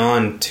moving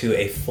on to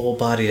a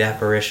full-bodied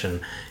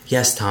apparition.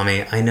 Yes,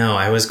 Tommy, I know.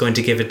 I was going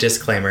to give a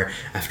disclaimer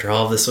after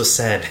all this was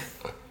said.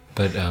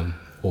 But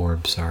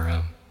orbs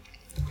are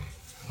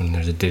when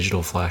there's a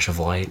digital flash of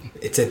light.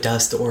 It's a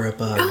dust or a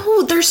bug.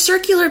 Oh, they're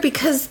circular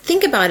because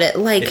think about it.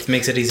 Like It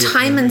makes it easier for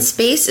time them and to-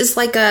 space is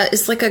like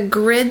a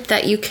grid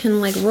that you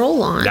can like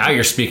roll on. Now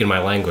you're speaking my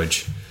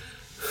language.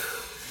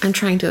 I'm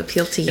trying to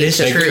appeal to you It is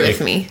to agree true.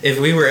 with me. If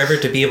we were ever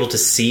to be able to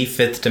see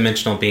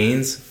fifth-dimensional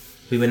beings,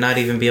 we would not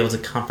even be able to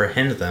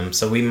comprehend them.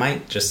 So we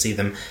might just see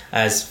them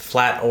as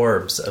flat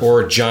orbs.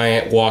 Or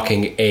giant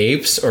walking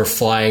apes, or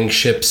flying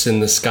ships in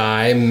the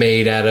sky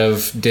made out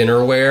of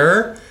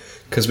dinnerware,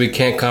 because we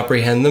can't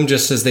comprehend them,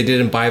 just as they did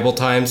in Bible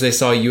times. They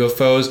saw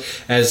UFOs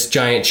as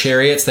giant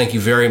chariots. Thank you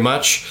very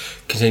much.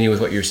 Continue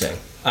with what you're saying.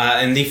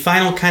 And the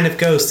final kind of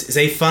ghost is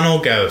a funnel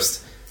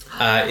ghost.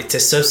 It's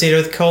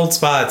associated with cold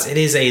spots. It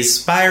is a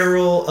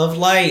spiral of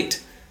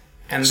light.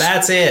 And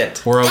that's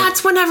it. Or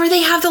That's whenever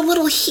they have the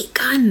little heat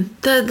gun,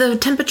 the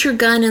temperature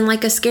gun in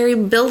like a scary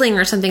building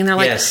or something. They're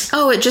like, Yes.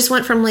 oh, it just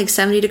went from like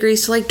 70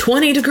 degrees to like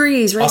 20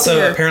 degrees right Also,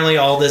 there. apparently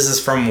all this is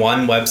from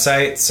one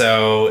website,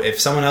 so if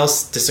someone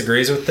else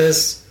disagrees with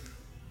this,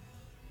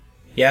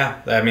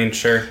 yeah, I mean,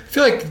 sure. I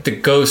feel like the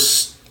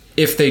ghosts,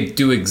 if they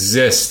do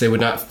exist, they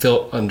would not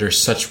fit under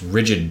such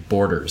rigid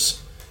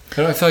borders.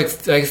 I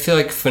feel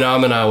like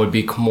phenomena would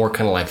be more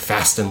kind of like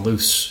fast and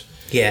loose,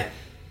 Yeah.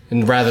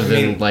 and rather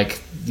than mean- like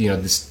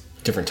this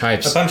different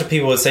types. A bunch of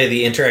people would say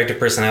the interactive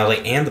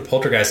personality and the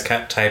poltergeist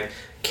type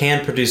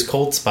can produce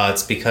cold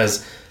spots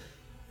because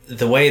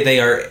the way they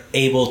are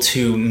able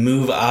to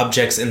move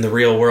objects in the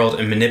real world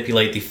and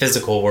manipulate the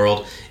physical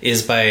world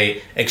is by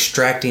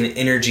extracting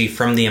energy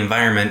from the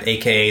environment,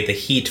 aka the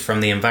heat from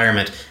the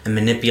environment, and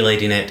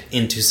manipulating it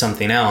into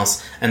something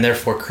else, and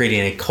therefore creating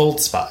a cold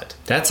spot.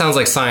 That sounds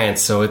like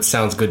science, so it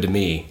sounds good to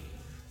me.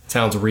 It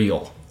sounds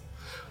real.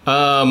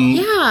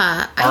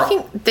 Yeah, I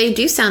think they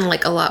do sound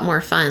like a lot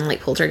more fun, like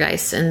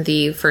Poltergeist and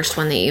the first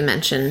one that you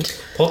mentioned.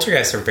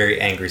 Poltergeists are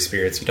very angry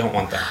spirits. You don't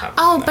want that happening.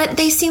 Oh, in the but house.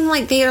 they seem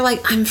like they are like,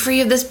 I'm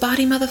free of this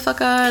body,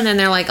 motherfucker, and then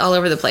they're like all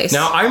over the place.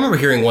 Now, I remember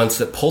hearing once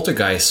that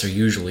poltergeists are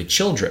usually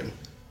children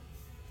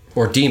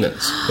or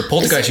demons. But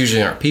poltergeists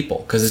usually aren't people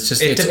because it's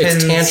just It it's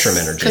depends. tantrum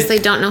energy. because they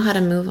don't know how to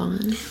move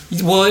on.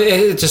 Well,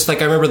 it's just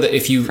like I remember that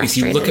if you look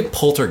Frustrated. at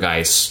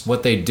poltergeists,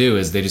 what they do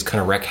is they just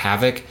kind of wreak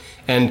havoc.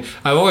 And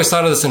I've always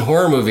thought of this in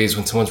horror movies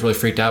when someone's really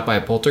freaked out by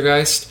a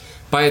poltergeist.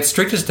 By its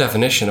strictest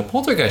definition, a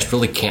poltergeist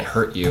really can't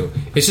hurt you.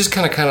 It's just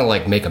kind of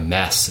like make a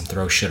mess and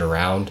throw shit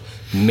around.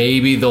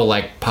 Maybe they'll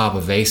like pop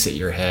a vase at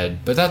your head,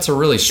 but that's a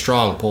really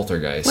strong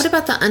poltergeist. What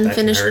about the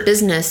unfinished hurt.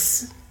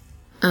 business?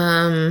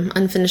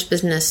 Unfinished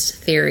business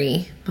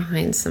theory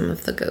behind some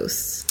of the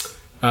ghosts.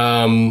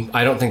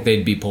 I don't think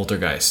they'd be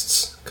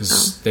poltergeists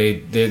because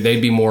they'd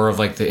be more of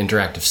like the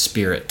interactive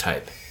spirit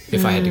type.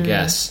 If I had to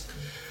guess,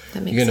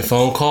 That makes you getting a sense.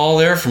 phone call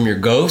there from your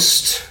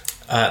ghost?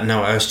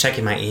 No, I was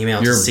checking my email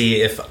to You're-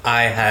 see if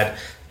I had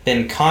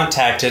been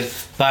contacted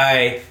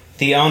by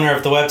the owner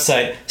of the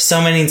website,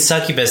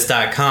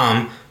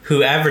 SummoningSuccubus.com,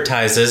 who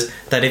advertises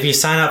that if you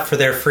sign up for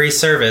their free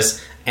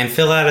service and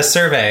fill out a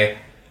survey,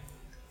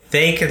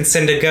 they can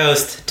send a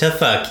ghost to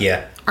fuck you.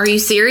 Are you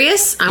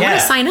serious? I want Yeah.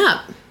 to sign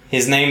up.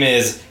 His name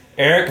is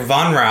Eric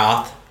Von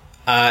Roth.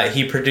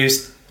 He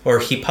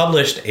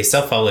published a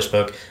self-published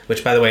book,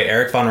 which, by the way,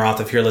 Eric Von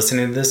Roth, if you're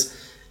listening to this,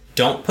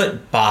 don't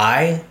put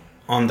 "by"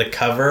 on the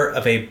cover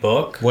of a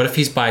book. What if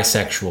he's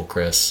bisexual,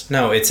 Chris?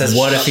 No, it says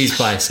What if he's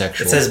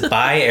bisexual? It says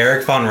by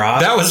Eric Von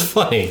Roth. that was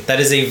funny. That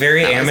is a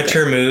very was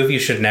amateur move. You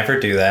should never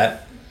do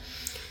that.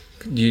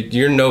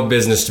 You're no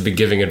business to be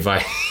giving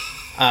advice.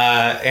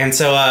 And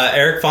so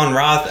Eric Von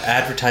Roth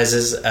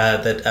advertises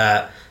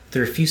that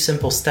through a few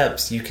simple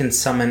steps, you can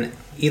summon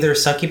either a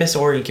succubus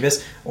or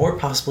incubus, or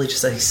possibly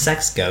just a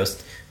sex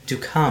ghost, to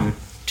come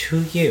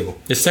to you.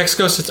 Is sex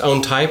ghost its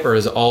own type, or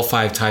is all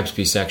 5 types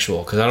be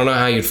sexual? Because I don't know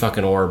how you'd fuck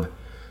an orb.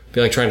 It'd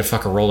be like trying to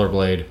fuck a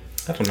rollerblade.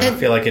 I don't know. I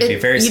feel like it'd be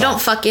very You don't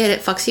soft. fuck it,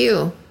 it fucks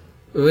you.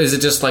 Is it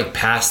just like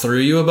pass through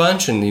you a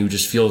bunch and you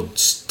just feel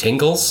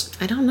tingles?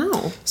 I don't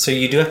know. So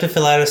you do have to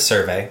fill out a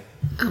survey,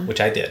 Oh. which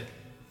I did.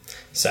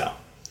 So,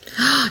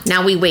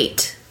 Now we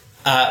wait.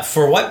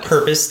 for what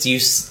purpose do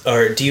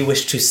you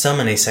wish to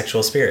summon a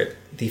sexual spirit?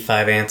 The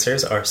 5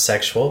 answers are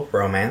sexual,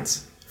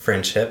 romance,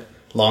 friendship,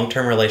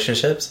 long-term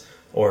relationships,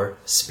 or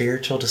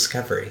spiritual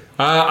discovery.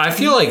 I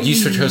feel like you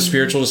should chose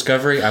spiritual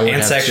discovery. I would And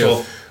have sexual.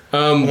 too.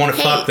 I want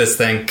to Hey. fuck this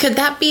thing. Could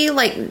that be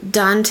like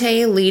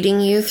Dante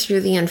leading you through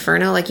the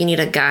inferno? Like you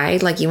need a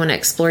guide? Like you want to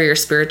explore your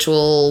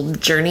spiritual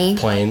journey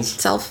Planes.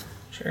 self?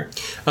 Sure.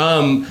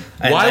 Why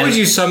then- would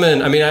you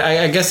summon? I mean,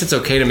 I guess it's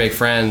okay to make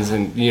friends,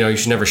 and you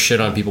should never shit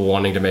on people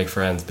wanting to make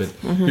friends. But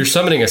you're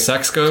summoning a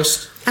sex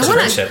ghost. I It's want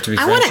friendship, to be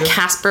I want a friendship?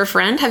 Casper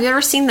friend. Have you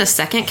ever seen the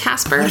second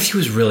Casper? What if he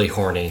was really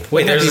horny?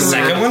 Wait, there's a that'd be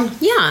second weird. one?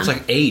 Yeah. It's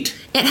like 8.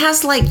 It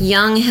has like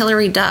young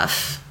Hilary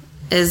Duff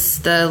is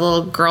the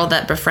little girl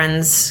that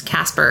befriends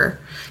Casper.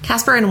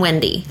 Casper and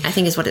Wendy, I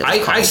think is what it was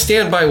called. I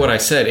stand by what I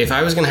said. If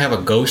I was going to have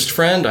a ghost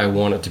friend, I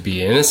want it to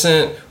be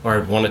innocent, or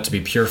I'd want it to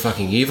be pure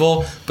fucking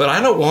evil. But I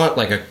don't want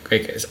like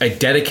a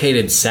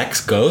dedicated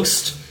sex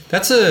ghost.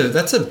 That's a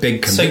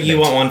big commitment. So you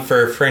want one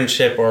for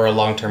friendship or a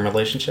long-term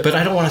relationship? But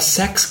I don't want a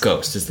sex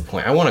ghost. Is the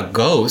point? I want a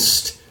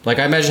ghost. Like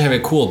I imagine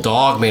having a cool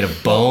dog made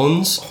of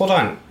bones. Hold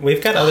on,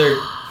 we've got other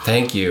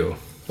Thank you.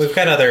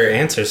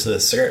 answers to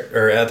this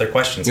or other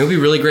questions. You know, what'd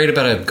be really great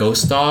about a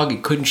ghost dog?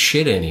 It couldn't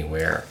shit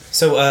anywhere.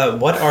 So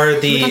what are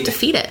You the have to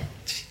feed it.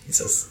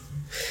 Jesus?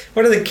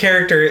 What are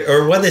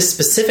the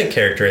specific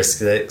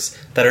characteristics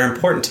that are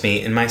important to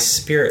me in my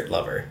spirit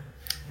lover?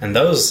 And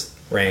those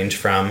range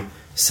from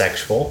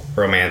sexual,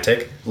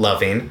 romantic,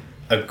 loving,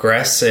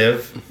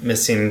 aggressive,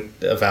 missing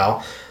a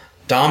vowel,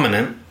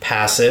 dominant,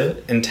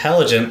 passive,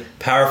 intelligent,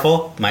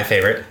 powerful, my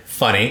favorite,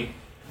 funny.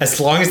 As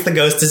long as the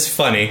ghost is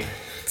funny.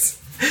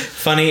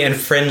 Funny and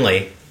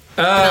friendly.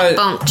 I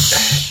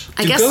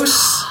guess.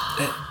 Ghosts...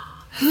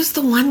 Who's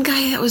the one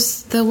guy that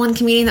was the one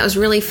comedian that was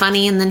really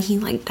funny and then he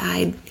like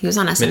died? He was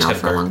on SNL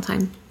for a Hedberg. long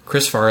time.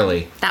 Chris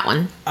Farley. That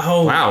one.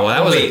 Oh, Wow,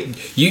 that was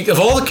of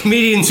all the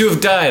comedians who have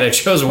died, I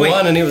chose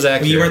one, and he was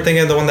accurate. You weren't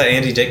thinking of the one that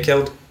Andy Dick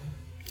killed?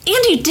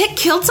 Andy Dick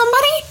killed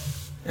somebody?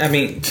 I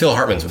mean, Phil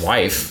Hartman's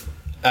wife.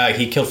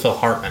 he killed Phil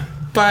Hartman.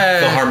 But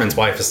Phil Hartman's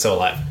wife is still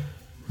alive.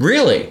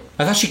 really,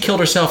 I thought she killed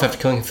herself after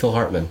killing Phil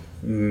Hartman.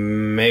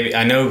 Maybe.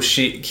 I know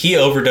he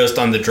overdosed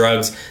on the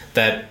drugs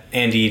that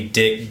Andy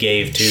Dick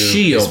gave to...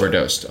 She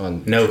overdosed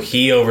on No,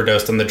 he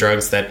overdosed on the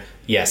drugs that...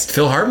 Yes.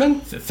 Phil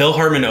Hartman. Phil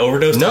Hartman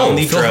overdosed on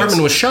the Phil drugs.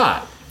 Hartman was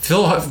shot.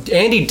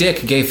 Andy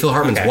Dick gave Phil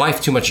Hartman's Okay.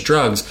 wife too much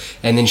drugs,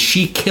 and then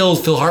she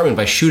killed Phil Hartman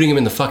by shooting him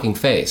in the fucking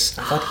face.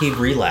 I thought he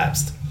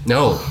relapsed.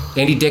 No,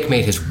 Andy Dick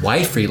made his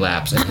wife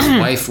relapse, and his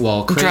wife,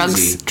 while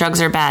crazy.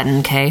 Drugs are bad,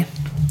 okay?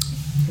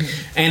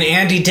 And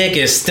Andy Dick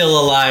is still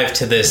alive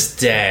to this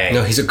day.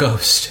 No, he's a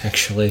ghost,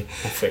 actually.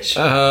 I wish.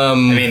 I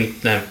mean,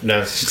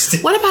 no.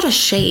 What about a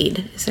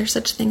shade? Is there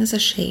such thing as a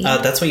shade?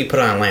 That's what you put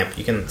on a lamp.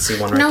 You can see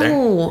one right there.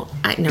 No.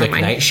 Never Like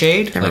mind.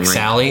 Nightshade? Never Like mind.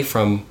 Sally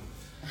from...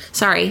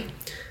 Sorry.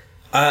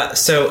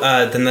 So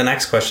then the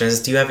next question is,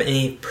 do you have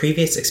any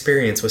previous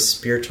experience with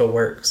spiritual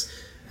works?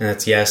 And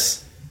that's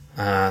yes.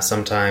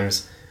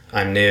 Sometimes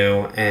I'm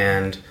new,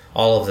 and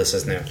all of this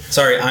is new.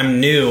 Sorry, I'm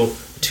new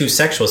to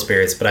sexual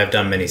spirits, but I've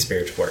done many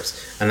spiritual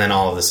works. And then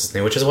all of this is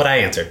new, which is what I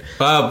answered.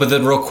 But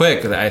then real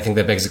quick, I think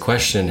that begs the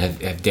question,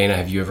 Dana,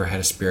 have you ever had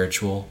a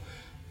spiritual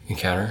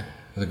encounter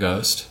with a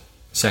ghost?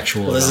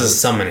 Sexual? Well, this is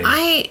summoning.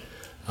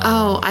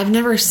 I've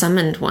never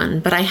summoned one,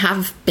 but I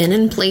have been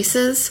in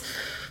places.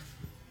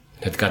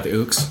 Have got the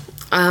ooks?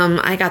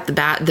 I got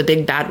the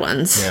big bad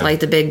ones. Yeah. Like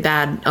the big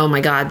bad, oh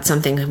my god,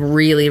 something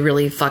really,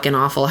 really fucking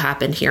awful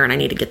happened here and I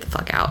need to get the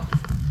fuck out.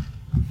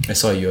 I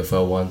saw a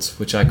UFO once,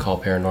 which I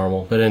call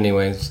paranormal. But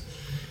anyways,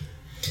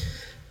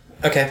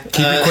 Okay.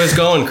 keep your quiz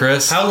going,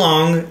 Chris. How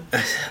long?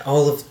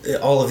 All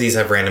of these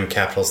have random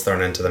capitals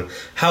thrown into them.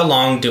 How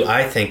long do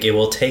I think it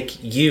will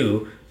take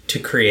you to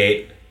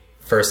create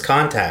first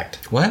contact?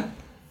 What?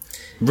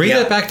 Read Yeah.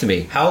 that back to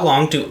me. How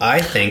long do I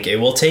think it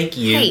will take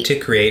you Hey. to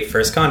create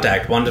first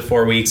contact? 1 to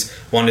 4 weeks,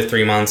 1 to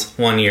 3 months,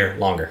 1 year,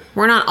 longer.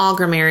 We're not all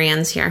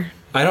grammarians here.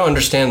 I don't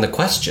understand the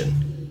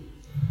question.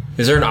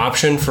 Is there an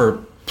option for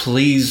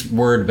please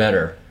word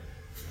better?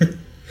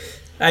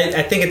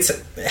 I think it's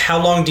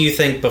how long do you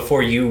think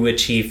before you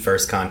achieve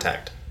first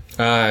contact?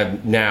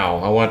 Now.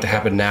 I want it to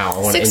happen now. I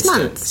want 6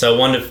 instant. months. So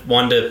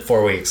 1 to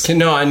 4 weeks.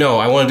 No, I know.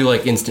 I want to do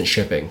like instant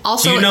shipping.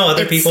 Also, Do you know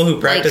other it's people who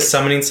practice like,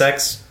 summoning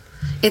sex?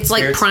 It's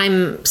like spirits?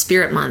 Prime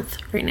Spirit Month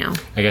right now.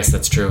 I guess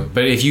that's true.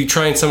 But if you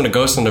try and summon a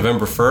ghost on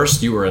November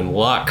 1st, you are in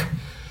luck.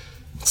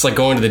 It's like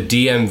going to the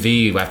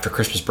DMV after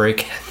Christmas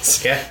break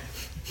ends. Yeah.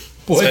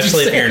 What'd you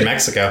Especially if say? you're in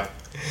Mexico.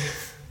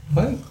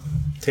 What?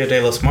 Dia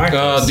de los Muertos.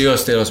 Oh,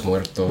 Dios de los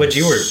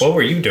Muertos. What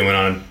were you doing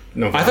on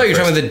November I thought you were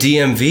 1st? talking about the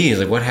DMVs.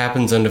 Like, what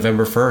happens on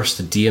November 1st?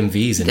 The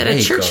DMVs in Go to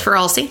Mexico. church for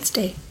All Saints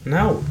Day.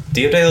 No.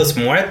 Dia de los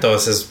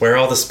Muertos is where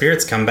all the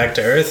spirits come back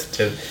to Earth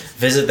to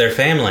visit their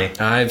family.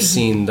 I've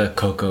seen the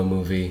Coco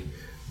movie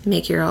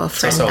Make your own It's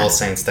friend. also All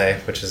Saints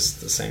Day, which is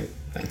the same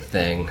thing.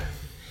 thing.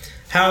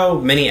 How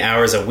many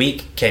hours a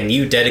week can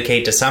you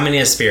dedicate to summoning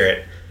a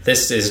spirit?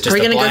 This is just Are we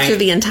a going to blank. go through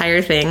the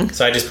entire thing?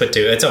 So I just put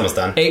 2. It's almost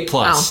done. 8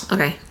 plus. Oh,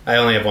 okay. I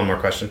only have one more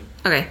question.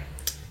 Okay.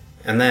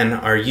 And then,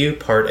 are you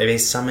part of a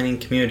summoning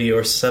community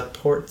or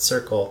support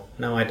circle?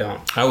 No, I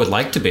don't. I would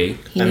like to be.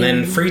 And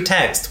then free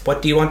text.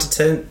 What do you want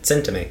to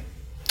send to me?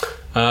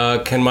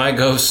 Can my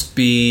ghost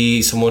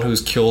be someone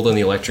who's killed in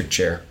the electric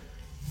chair?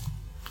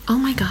 Oh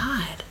my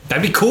god.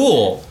 That'd be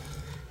cool.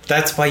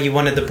 That's why you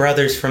wanted the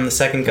brothers from the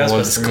second I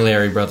want the Ghostbusters.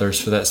 Scaleri brothers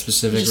for that I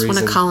specific just reason.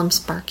 want to call him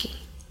Sparky.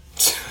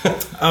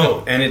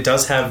 Oh, and it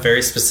does have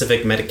very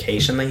specific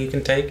medication that you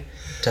can take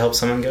to help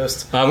summon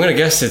ghosts. I'm going to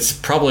guess it's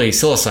probably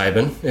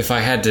psilocybin, if I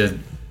had to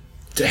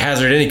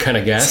hazard any kind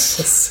of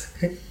guess.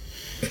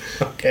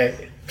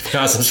 Okay.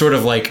 Not some sort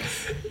of, like,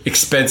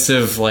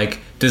 expensive, like,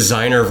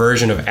 designer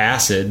version of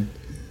acid.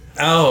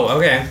 Oh,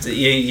 okay.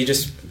 You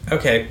just...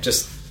 Okay,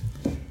 just...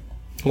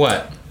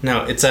 What?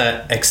 No, it's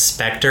a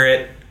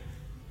expectorate.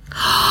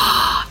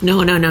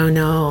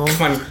 No.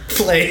 Come on,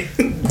 play.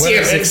 What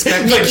is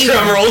expectorate? My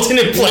drum roll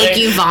didn't play. Make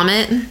you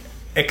vomit?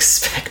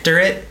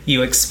 Expectorate?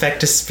 You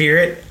expect a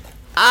spirit?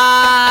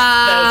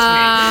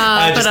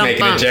 I'm just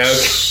making a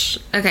joke.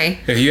 Okay.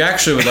 If you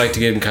actually would like to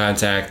get in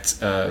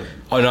contact, not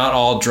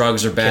all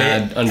drugs are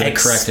bad under the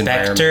correct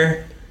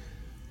environment.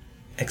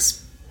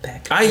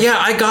 Expect. I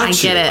got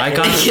you. get it. I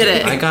got I you. get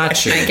it. I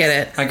got you. I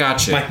get it. I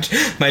got you.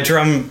 My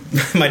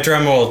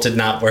drum roll did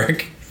not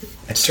work.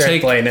 I tried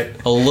Take playing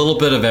it. a little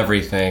bit of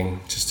everything.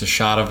 Just a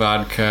shot of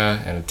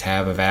vodka and a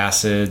tab of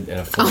acid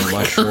and a full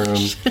mushroom.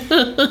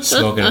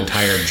 Smoke an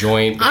entire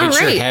joint. All Hit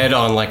right. your head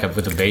on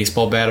with a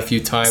baseball bat a few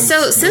times.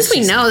 So, since we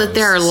This is know that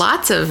there are gross.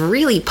 lots of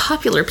really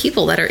popular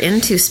people that are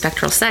into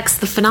spectral sex,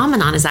 the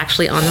phenomenon is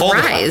actually on the Hold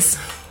on. rise.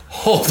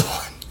 Hold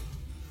on.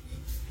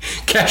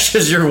 Cash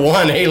is your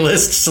one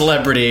A-list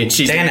celebrity, and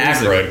she's Dan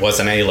losing. Aykroyd was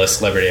an A-list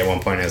celebrity at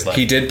one point in his life.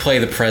 He did play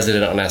the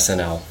president on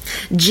SNL.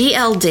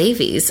 G.L.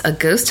 Davies, a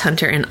ghost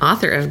hunter and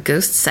author of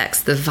Ghost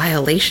Sex, The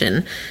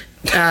Violation.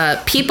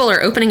 People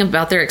are opening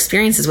about their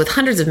experiences with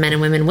hundreds of men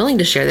and women willing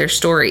to share their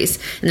stories.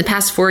 In the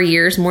past 4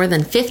 years, more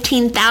than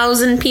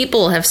 15,000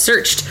 people have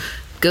searched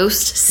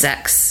ghost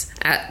sex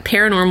at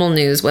paranormal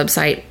news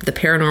website,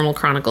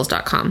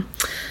 theparanormalchronicles.com.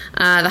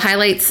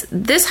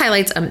 This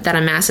highlights that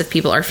a mass of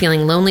people are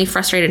feeling lonely,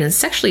 frustrated, and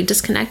sexually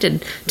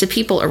disconnected to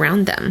people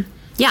around them.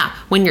 Yeah,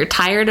 when you're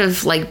tired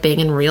of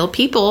banging real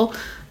people,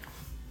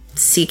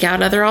 seek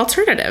out other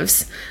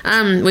alternatives.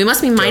 We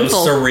must be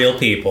mindful. Ghosts are real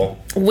people.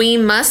 We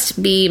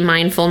must be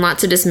mindful not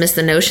to dismiss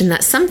the notion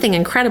that something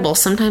incredible,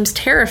 sometimes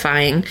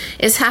terrifying,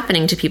 is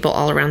happening to people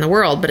all around the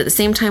world. But at the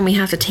same time, we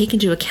have to take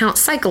into account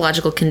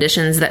psychological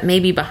conditions that may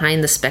be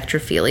behind the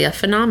spectrophilia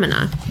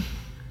phenomena.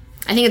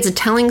 I think it's a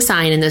telling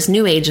sign in this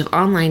new age of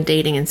online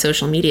dating and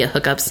social media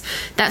hookups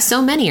that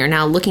so many are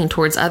now looking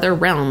towards other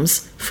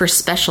realms for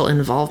special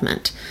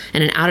involvement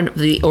and an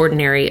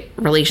out-of-the-ordinary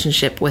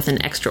relationship with an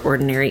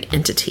extraordinary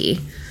entity.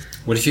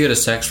 What if you had a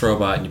sex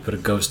robot and you put a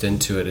ghost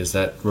into it? Is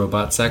that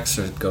robot sex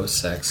or ghost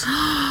sex?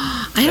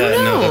 I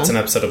don't know. No, that's an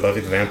episode of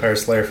Buffy the Vampire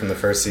Slayer from the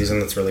first season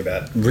that's really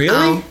bad. Really?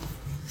 Oh.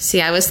 See,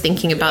 I was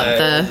thinking about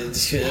the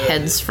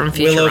heads from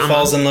Futurama. Willow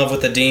falls in love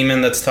with a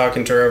demon that's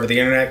talking to her over the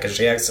internet because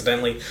she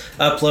accidentally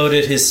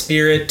uploaded his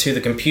spirit to the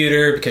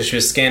computer because she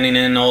was scanning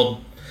in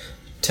old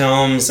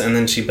tomes, and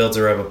then she builds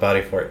a robot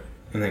body for it,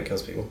 and then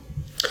kills people.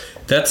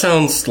 That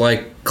sounds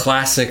like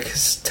classic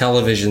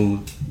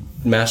television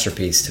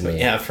masterpiece to me.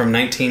 Yeah, from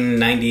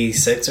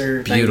 1996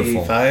 or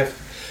Beautiful.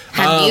 95.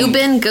 Have you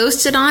been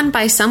ghosted on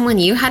by someone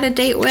you had a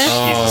date with?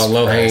 Oh, Jesus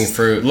low-hanging Christ.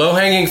 fruit.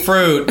 Low-hanging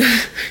fruit.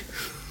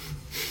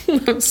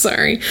 I'm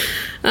sorry.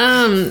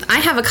 I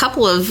have a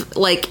couple of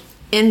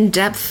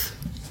in-depth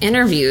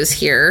interviews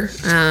here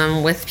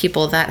with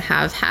people that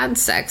have had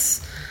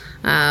sex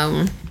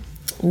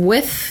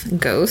with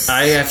ghosts.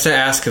 I have to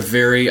ask a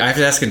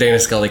Dana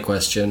Scully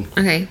question.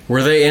 Okay.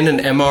 Were they in an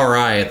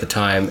MRI at the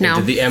time? No.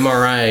 And did the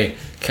MRI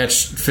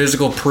catch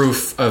physical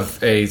proof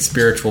of a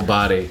spiritual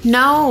body?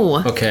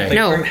 No. Okay. They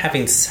No. weren't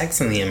having sex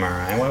in the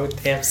MRI. Why would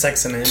they have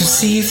sex in an MRI? To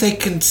see if they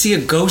can see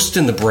a ghost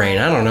in the brain.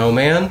 I don't know,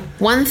 man.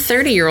 One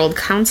 30-year-old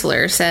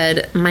counselor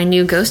said, "My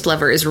new ghost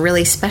lover is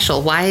really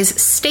special, wise,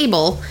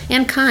 stable,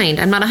 and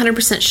kind. I'm not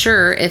 100%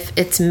 sure if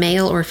it's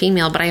male or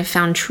female, but I have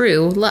found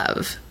true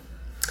love.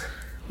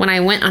 When I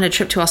went on a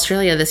trip to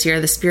Australia this year,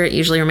 the spirit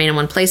usually remained in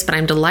one place, but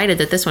I'm delighted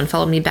that this one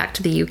followed me back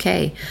to the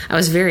UK. I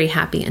was very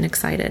happy and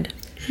excited."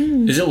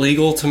 Is it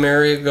legal to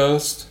marry a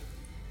ghost?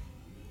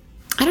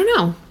 I don't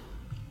know.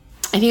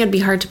 I think it'd be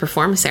hard to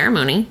perform a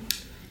ceremony.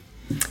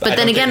 But I then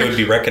don't again, think it would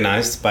be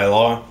recognized by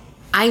law.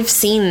 I've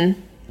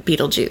seen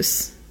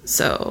Beetlejuice,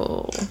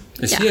 so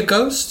Is yeah. he a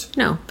ghost?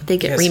 No, but they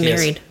get Yes, he is.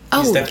 remarried. He's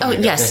Oh, definitely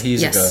a yes, ghost. Yeah,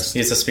 he's a yes. ghost.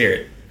 He's a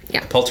spirit.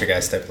 Yeah.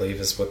 Poltergeist, I believe,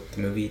 is what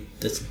the movie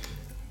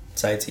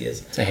decides he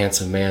is. It's a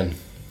handsome man.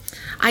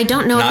 I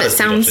don't know Not if it as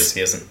sounds. Beetlejuice,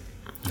 he isn't.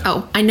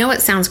 Oh, I know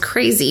it sounds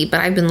crazy, but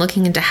I've been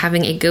looking into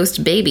having a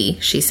ghost baby,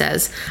 she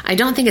says. I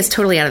don't think it's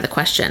totally out of the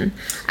question.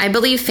 I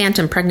believe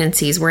phantom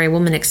pregnancies, where a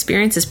woman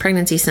experiences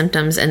pregnancy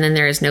symptoms and then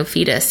there is no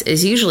fetus,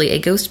 is usually a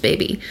ghost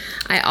baby.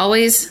 I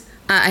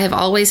have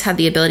always had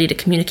the ability to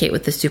communicate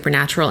with the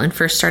supernatural and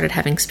first started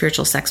having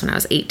spiritual sex when I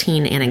was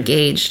 18 and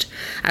engaged.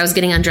 I was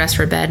getting undressed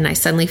for bed and I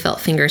suddenly felt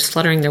fingers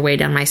fluttering their way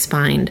down my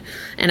spine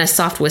and a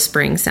soft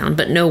whispering sound,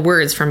 but no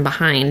words from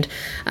behind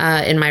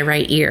in my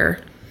right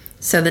ear.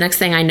 So the next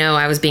thing I know,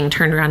 I was being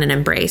turned around and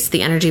embraced.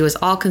 The energy was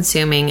all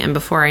consuming, and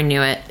before I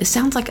knew it, it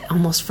sounds like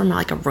almost from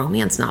a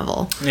romance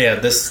novel.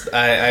 Yeah,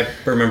 I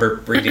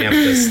remember reading up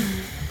this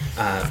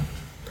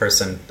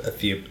person a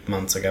few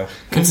months ago.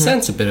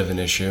 Consent's a bit of an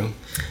issue.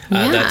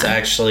 Yeah. That's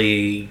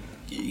actually,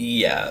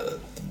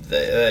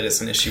 that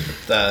is an issue.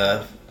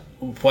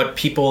 What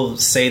people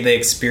say they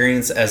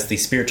experience as the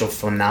spiritual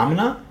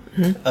phenomena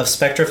of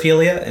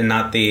spectrophilia and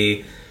not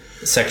the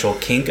sexual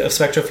kink of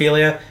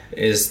spectrophilia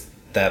is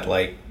that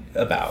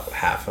about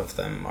half of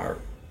them are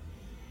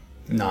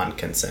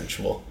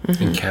non-consensual.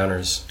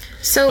 Encounters.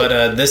 So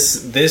But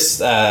this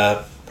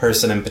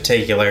person in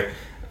particular,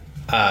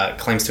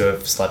 claims to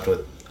have slept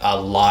with a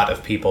lot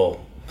of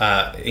people,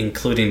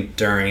 including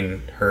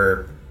during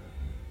her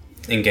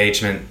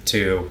engagement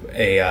to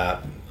a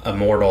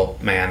mortal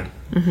man.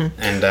 Mm-hmm.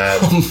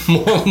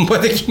 And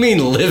what do you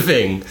mean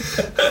living?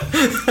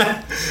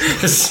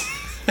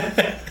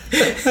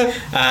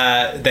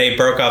 They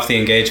broke off the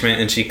engagement,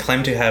 and she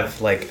claimed to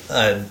have like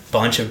a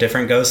bunch of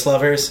different ghost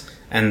lovers,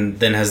 and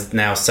then has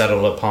now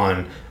settled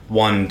upon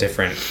one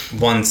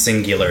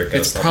singular ghost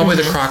It's lover. probably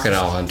the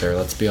crocodile hunter,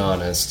 let's be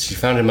honest. She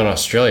found him in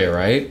Australia,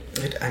 right?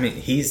 I mean,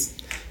 he's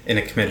in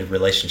a committed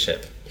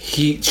relationship.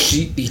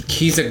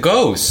 He's a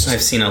ghost.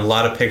 I've seen a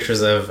lot of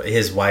pictures of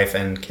his wife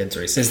and kids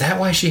recently. Is that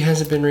why she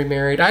hasn't been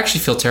remarried? I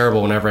actually feel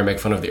terrible whenever I make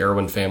fun of the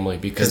Irwin family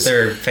because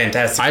they're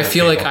fantastic. I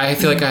feel like I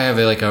have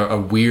a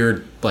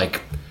weird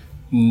like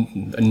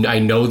I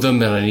know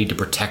them and I need to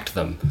protect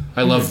them.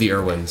 I love the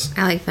Irwins.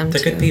 I like them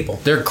they're too. good people.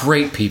 They're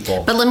great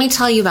people. But let me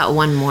tell you about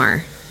one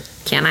more.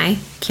 Can I?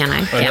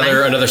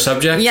 Another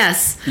subject?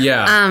 Yes.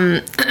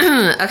 Yeah.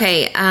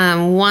 Okay.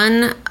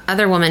 One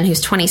other woman who's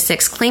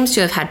 26 claims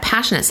to have had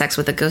passionate sex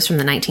with a ghost from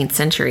the 19th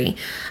century.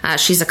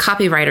 She's a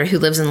copywriter who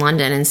lives in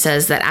London and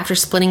says that after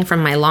splitting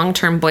from my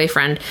long-term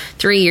boyfriend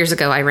 3 years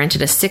ago, I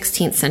rented a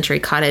 16th century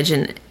cottage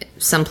in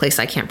some place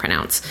I can't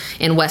pronounce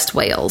in West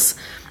Wales.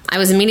 I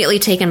was immediately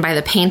taken by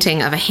the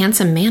painting of a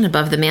handsome man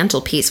above the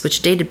mantelpiece,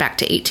 which dated back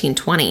to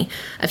 1820.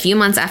 A few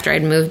months after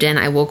I'd moved in,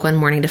 I woke one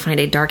morning to find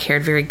a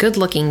dark-haired, very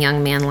good-looking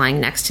young man lying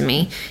next to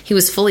me. He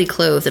was fully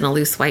clothed in a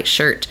loose white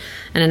shirt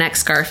and a neck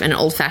scarf and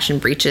old-fashioned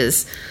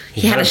breeches.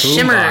 He had a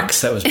shimmer box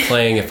that was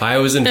playing "If I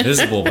Was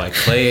Invisible" by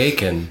Clay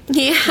Aiken.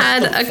 He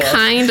had a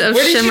kind of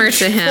Where did shimmer you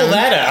to pull him.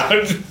 that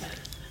out?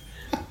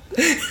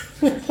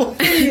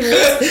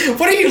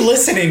 What are you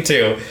listening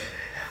to?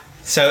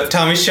 So,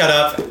 Tommy, shut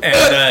up,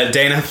 and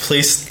Dana,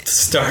 please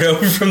start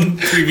over from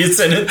the previous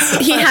sentence.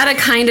 He had a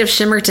kind of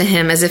shimmer to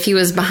him, as if he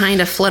was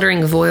behind a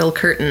fluttering voile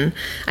curtain.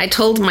 I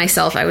told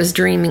myself I was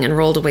dreaming and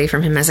rolled away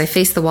from him. As I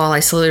faced the wall, I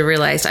slowly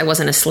realized I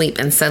wasn't asleep,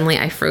 and suddenly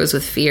I froze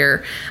with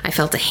fear. I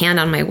felt a hand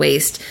on my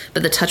waist,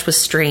 but the touch was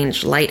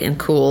strange, light and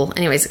cool.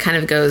 Anyways, it kind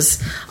of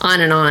goes on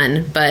and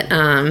on, but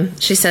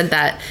she said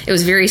that it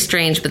was very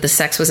strange, but the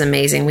sex was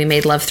amazing. We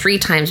made love 3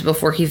 times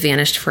before he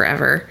vanished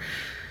forever.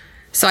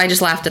 So I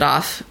just laughed it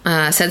off,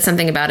 said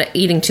something about it,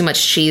 eating too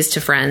much cheese to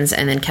friends,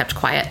 and then kept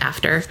quiet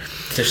after.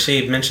 Does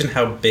she mention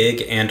how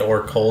big and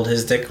or cold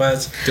his dick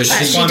was? Does she? I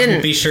just She want didn't.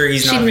 to be sure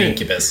he's She not an didn't.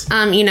 incubus.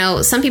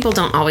 Some people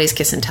don't always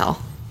kiss and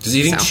tell. Does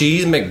eating So.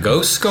 cheese make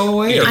ghosts go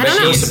away or I make don't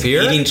know. ghosts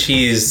appear? Eating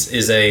cheese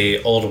is a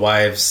old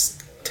wives'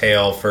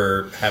 tale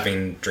for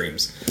having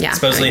dreams. Yeah,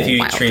 Supposedly, if having you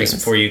eat wild dreams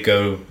dreams. before you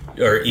go,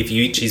 or if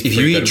you eat cheese, If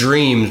before you go eat to-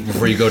 dreams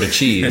before you go to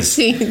cheese,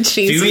 Cheese if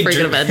before you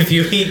go to bed. If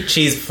you eat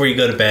cheese before you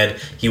go to bed,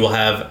 you will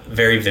have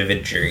very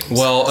vivid dreams.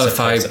 well, if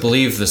I Supposedly.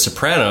 believe The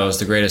Sopranos,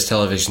 the greatest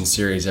television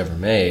series ever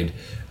made,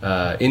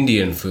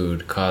 Indian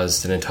food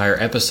caused an entire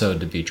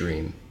episode to be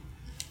dream.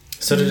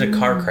 So did a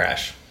car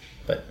crash,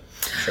 but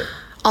sure.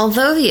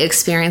 Although the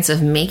experience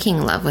of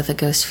making love with a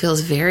ghost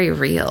feels very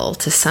real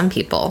to some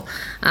people,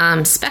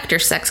 specter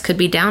sex could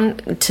be down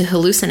to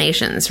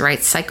hallucinations,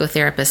 writes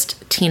psychotherapist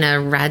Tina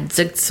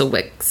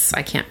Radziwiłł.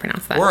 I can't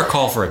pronounce that. Or a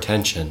call for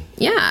attention.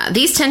 Yeah,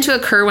 these tend to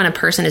occur when a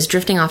person is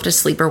drifting off to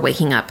sleep or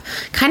waking up.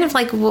 Kind of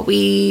like what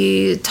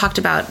we talked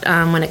about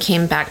when it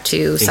came back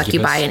to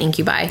succubi and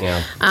incubi.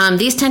 Yeah.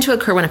 These tend to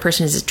occur when a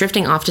person is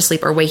drifting off to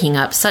sleep or waking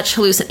up. Such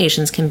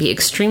hallucinations can be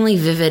extremely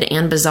vivid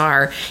and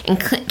bizarre and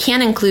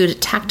can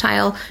include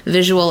tactile,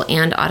 visual,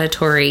 and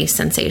auditory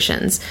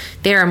sensations.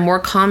 They are more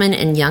common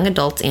in young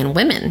adults and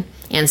women,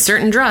 and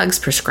certain drugs,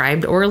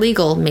 prescribed or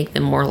illegal, make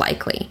them more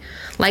likely.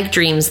 Like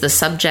dreams, the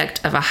subject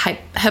of a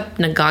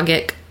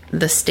hypnagogic,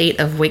 the state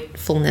of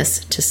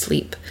wakefulness to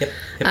sleep. Yep.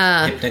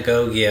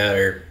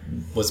 Hypnagogia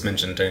was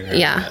mentioned during our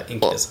Yeah.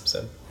 Incubus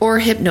episode. Or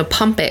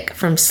hypnopumpic,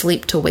 from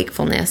sleep to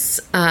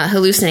wakefulness.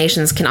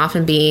 Hallucinations can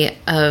often be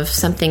of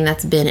something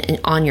that's been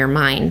on your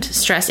mind.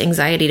 Stress,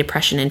 anxiety,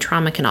 depression, and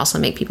trauma can also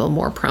make people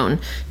more prone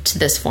to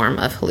this form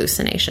of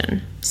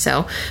hallucination.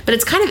 So, but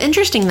it's kind of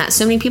interesting that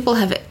so many people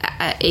have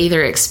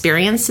either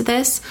experienced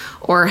this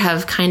or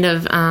have kind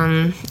of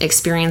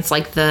experienced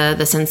like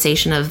the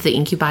sensation of the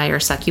incubi or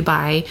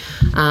succubi,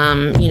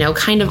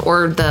 kind of,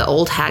 or the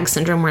old hag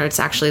syndrome, where it's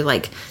actually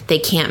like they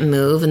can't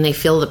move and they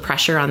feel the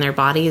pressure on their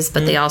bodies,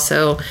 but they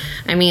also,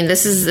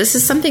 this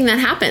is something that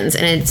happens,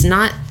 and it's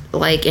not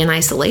like in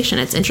isolation.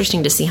 It's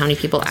interesting to see how many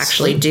people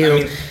actually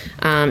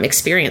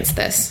experience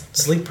this.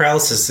 Sleep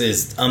paralysis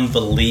is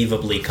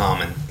unbelievably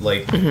common.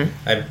 Like,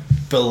 I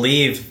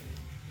believe,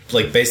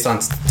 like, based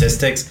on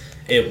statistics,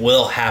 it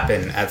will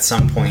happen at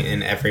some point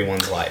in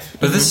everyone's life.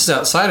 But this is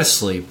outside of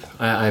sleep.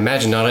 I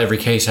imagine not every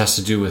case has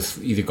to do with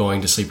either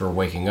going to sleep or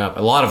waking up.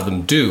 A lot of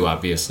them do,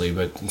 obviously,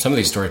 but in some of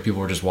these stories, people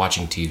were just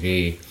watching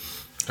TV.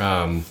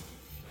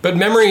 But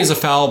memory is a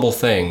fallible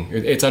thing.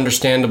 It's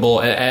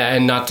understandable,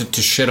 and not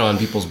to shit on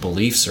people's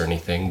beliefs or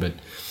anything, but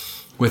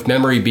with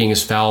memory being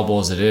as fallible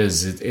as it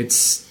is,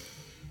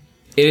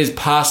 it is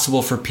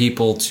possible for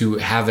people to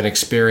have an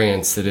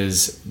experience that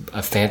is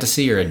a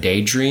fantasy or a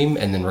daydream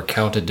and then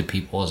recounted to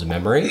people as a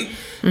memory.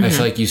 I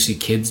feel like you see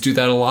kids do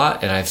that a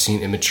lot, and I've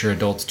seen immature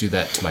adults do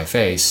that to my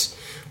face,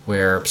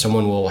 where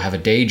someone will have a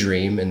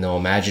daydream and they'll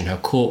imagine how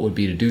cool it would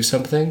be to do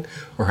something,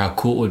 or how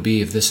cool it would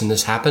be if this and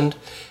this happened,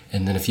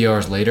 and then a few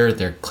hours later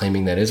they're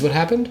claiming that is what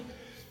happened.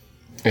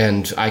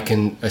 And I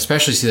can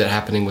especially see that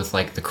happening with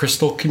like the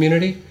crystal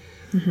community,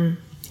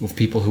 with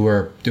people who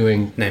are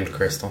doing... Named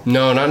Crystal.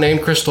 No, not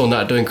named Crystal,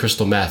 not doing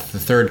crystal meth, the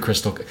third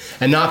crystal,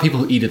 and not people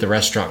who eat at the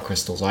restaurant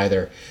crystals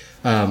either.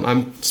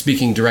 I'm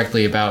speaking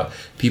directly about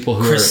people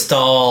who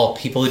Crystal.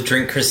 People who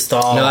drink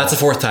Crystal. No, that's the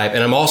fourth type.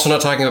 And I'm also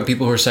not talking about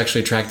people who are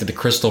sexually attracted to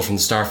Crystal from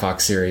the Star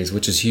Fox series,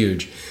 which is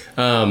huge.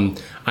 I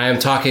am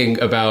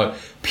talking about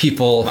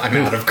people... I'm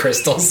out of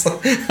crystals.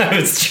 I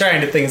was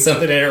trying to think of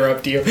something to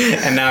interrupt you,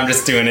 and now I'm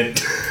just doing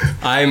it.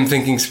 I'm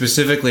thinking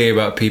specifically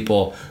about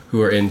people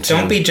who are into...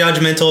 Don't be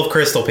judgmental of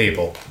crystal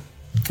people.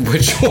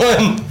 Which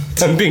one?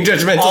 I'm being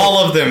judgmental.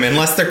 All of them,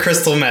 unless they're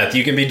crystal meth.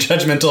 You can be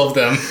judgmental of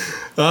them.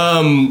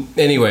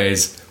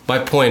 Anyways, my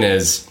point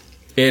is,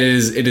 it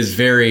is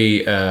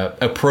very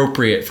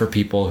appropriate for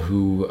people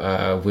who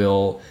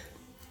will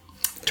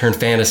turn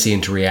fantasy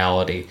into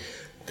reality.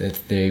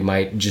 That they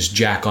might just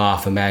jack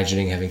off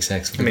imagining having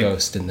sex with a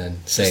ghost and then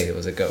say it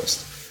was a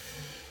ghost.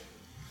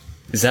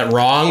 Is that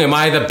wrong? Am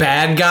I the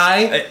bad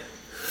guy?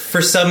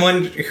 For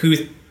someone who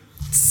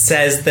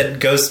says that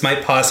ghosts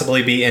might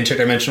possibly be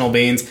interdimensional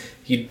beings,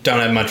 you don't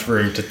have much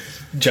room to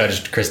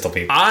judge crystal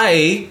people.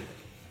 I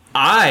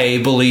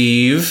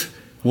believe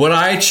what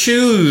I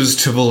choose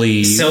to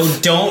believe. So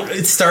don't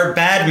start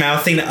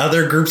bad-mouthing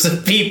other groups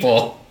of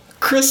people.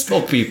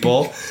 Crystal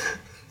people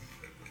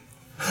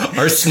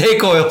are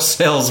snake oil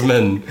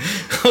salesmen.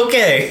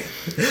 Okay.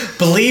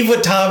 Believe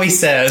what Tommy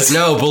says.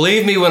 No,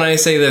 believe me when I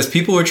say this.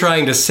 People who are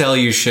trying to sell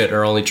you shit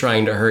are only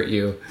trying to hurt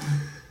you.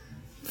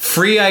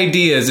 Free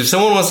ideas. If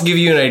someone wants to give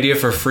you an idea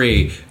for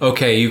free,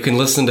 okay, you can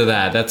listen to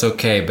that. That's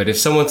okay. But if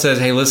someone says,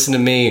 hey, listen to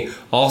me,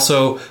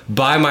 also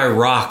buy my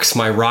rocks.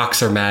 My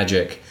rocks are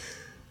magic.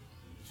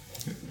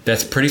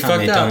 That's pretty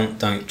fucked up.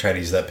 Don't try to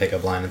use that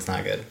pickup line. It's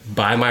not good.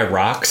 Buy my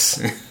rocks?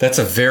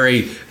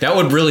 That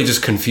would really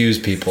just confuse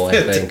people,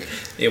 I think.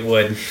 It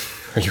would.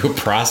 Are you a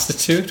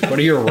prostitute? What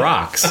are your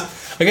rocks?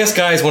 I guess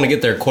guys want to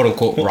get their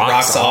quote-unquote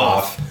rocks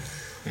off.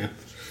 Yeah.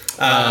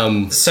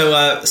 So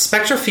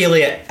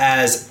spectrophilia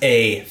as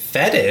a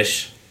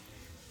fetish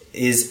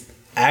is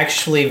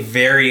actually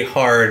very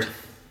hard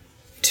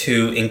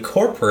to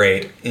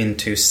incorporate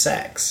into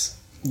sex.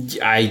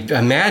 I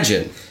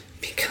imagine.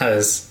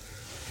 Because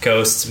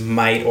ghosts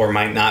might or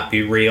might not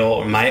be real,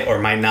 or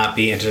might not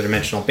be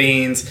interdimensional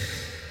beings,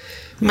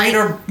 might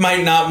or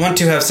might not want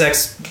to have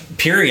sex,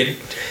 period.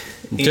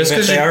 Just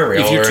because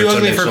if you're too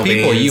ugly for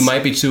people, you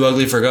might be too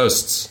ugly for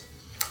ghosts.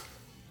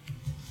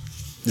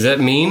 Does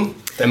that mean?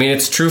 I mean,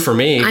 it's true for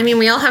me. I mean,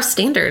 we all have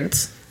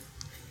standards.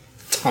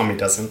 Tommy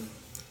doesn't.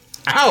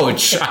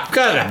 Ouch! I've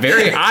got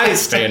very high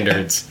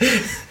standards.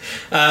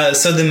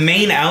 So the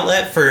main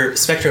outlet for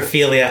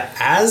spectrophilia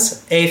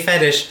as a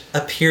fetish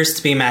appears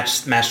to be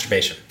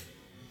masturbation.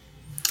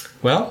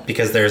 Well,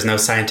 because there is no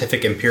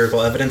scientific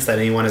empirical evidence that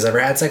anyone has ever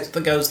had sex with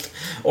a ghost,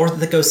 or that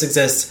the ghost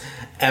exists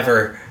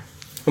ever.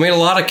 I mean, a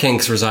lot of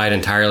kinks reside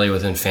entirely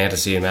within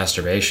fantasy and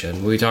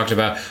masturbation. We talked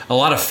about a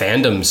lot of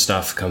fandom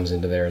stuff comes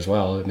into there as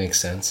well. It makes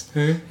sense.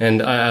 Mm-hmm.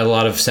 And a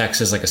lot of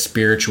sex is like a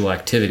spiritual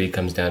activity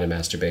comes down to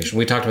masturbation.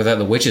 We talked about that in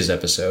the Witches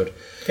episode.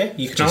 Okay,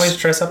 you can always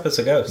dress up as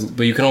a ghost.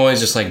 But you can always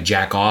just like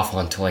jack off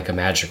onto like a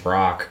magic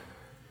rock.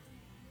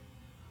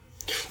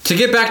 To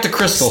get back to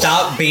crystal.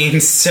 Stop being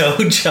so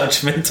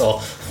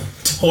judgmental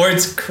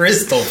towards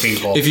crystal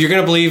people. If you're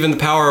going to believe in the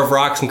power of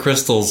rocks and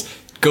crystals,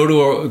 go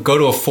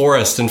to a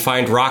forest and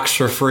find rocks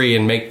for free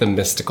and make them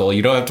mystical.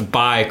 You don't have to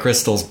buy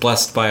crystals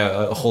blessed by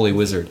a holy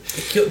wizard.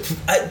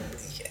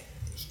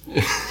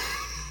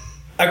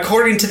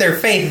 According to their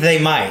faith,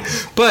 they might.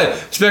 But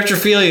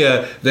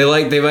spectrophilia,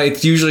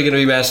 it's usually going to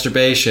be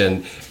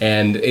masturbation,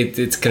 and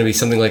it's going to be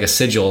something like a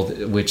sigil,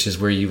 which is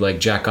where you like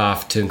jack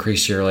off to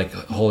increase your like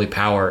holy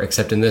power.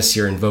 Except in this,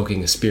 you're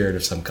invoking a spirit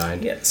of some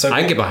kind. Yeah, so I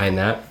can get behind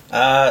that.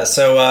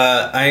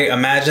 I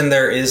imagine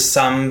there is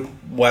some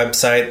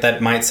website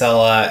that might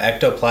sell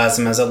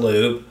ectoplasm as a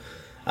lube,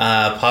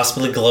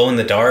 possibly glow in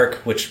the dark,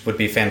 which would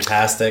be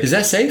fantastic. Is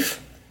that safe?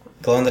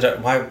 Glow in the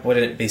dark? Why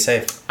wouldn't it be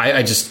safe?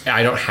 I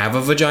don't have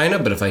a vagina,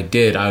 but if I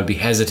did, I would be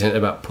hesitant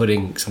about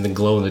putting something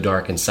glow in the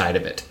dark inside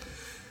of it.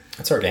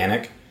 That's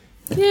organic.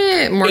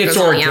 Yeah, more it's goes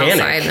on organic.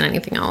 the outside than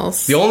anything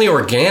else. The only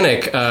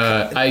organic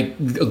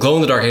glow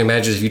in the dark I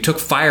imagine is if you took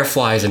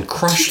fireflies and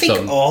crushed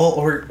them.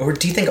 Or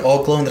do you think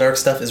all glow in the dark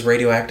stuff is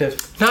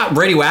radioactive? Not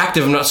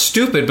radioactive. I'm not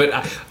stupid, but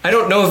I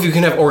don't know if you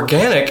can have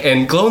organic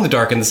and glow in the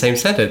dark in the same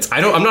sentence.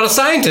 I'm not a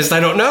scientist. I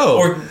don't know.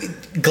 Or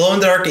glow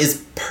in the dark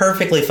is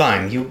perfectly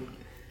fine. You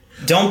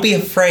don't be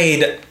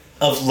afraid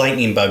of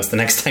lightning bugs the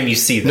next time you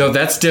see them. No,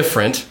 that's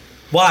different.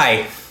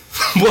 Why?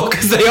 Well,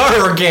 because they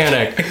are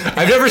organic.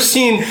 I've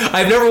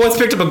never once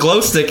picked up a glow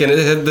stick and it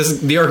had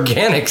the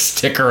organic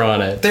sticker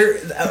on it.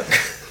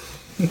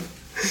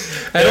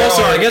 And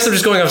also, I guess I'm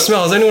just going off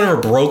smell. Has anyone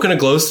ever broken a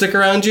glow stick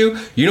around you?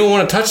 You don't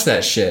want to touch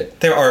that shit.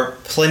 There are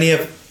plenty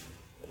of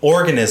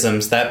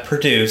organisms that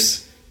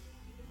produce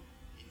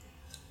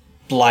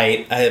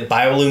light,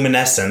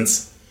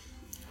 bioluminescence.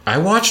 I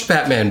watched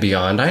Batman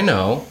Beyond, I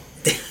know.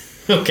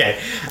 Okay,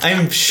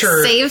 I'm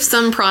sure. Save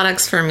some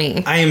products for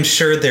me. I am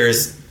sure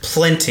there's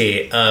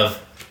plenty of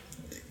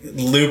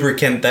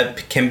lubricant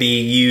that can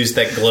be used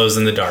that glows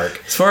in the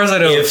dark. As far as I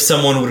know, If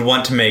someone would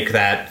want to make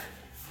that.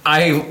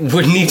 I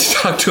would need to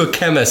talk to a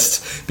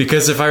chemist,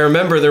 because if I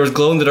remember, there was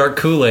glow-in-the-dark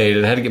Kool-Aid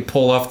and had to get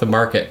pulled off the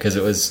market because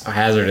it was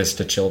hazardous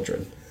to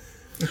children.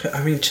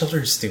 I mean,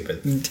 children are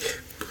stupid.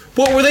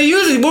 What were they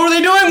using? What were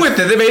they doing with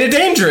it? They made it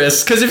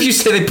dangerous. Because if you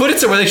say they put it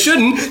somewhere they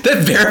shouldn't,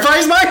 that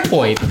verifies my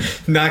point.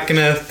 Not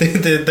gonna.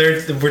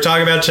 We're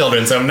talking about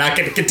children, so I'm not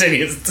gonna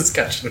continue this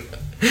discussion.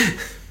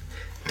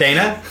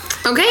 Dana?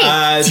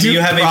 Okay. Do you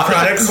have a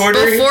product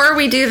order? Before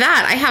we do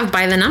that, I have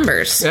by the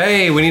numbers.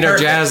 Hey, we need our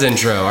Perfect. jazz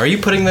intro. Are you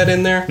putting that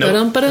in there?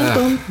 Nope.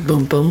 Boom,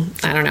 boom, boom.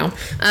 I don't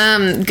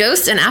know.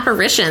 Ghosts and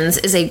Apparitions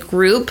is a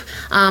group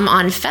on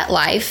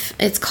FetLife.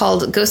 It's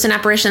called Ghosts and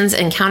Apparitions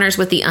Encounters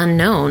with the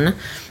Unknown.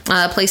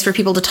 A place for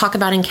people to talk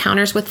about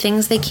encounters with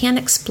things they can't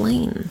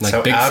explain. Like So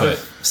out Bigfoot.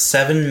 of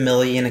 7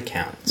 million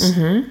accounts,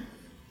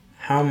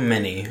 how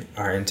many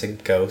are into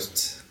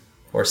ghosts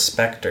or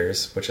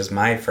specters, which is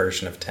my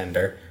version of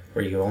Tinder,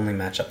 where you only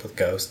match up with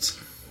ghosts?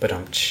 But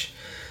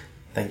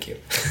thank you.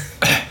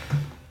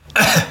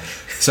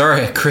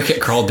 Sorry, a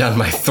cricket crawled down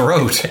my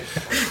throat.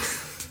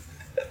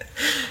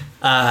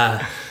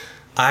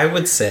 I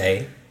would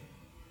say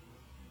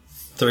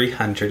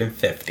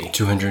 350.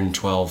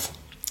 212.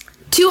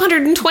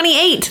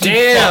 228.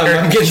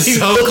 Damn, I'm getting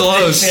so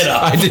close. shit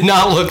up. I did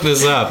not look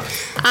this up.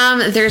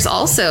 There's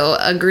also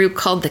a group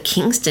called the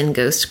Kingston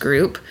Ghost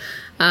Group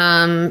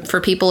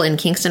for people in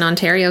Kingston,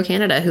 Ontario,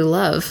 Canada, who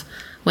love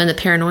when the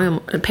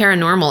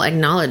paranormal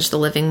acknowledge the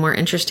living more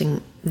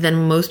interesting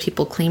than most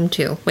people claim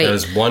to. Wait, That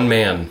is one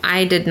man.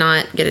 I did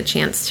not get a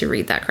chance to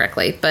read that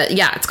correctly. But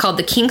yeah, it's called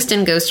the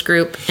Kingston Ghost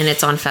Group, and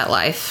it's on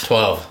FetLife.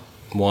 12.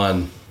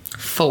 1.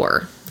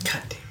 4.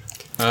 God damn.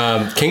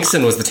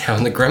 Kingston was the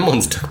town that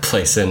Gremlins took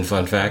place in,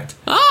 fun fact.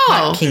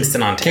 Oh!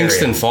 Kingston, Ontario.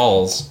 Kingston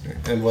Falls.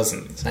 It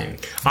wasn't the same.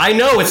 I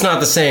know it's not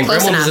the same.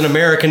 Close Gremlins enough. is an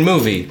American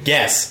movie.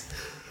 Yes.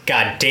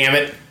 God damn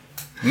it.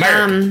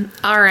 America.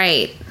 All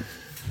right.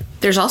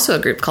 There's also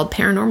a group called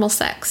Paranormal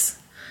Sex.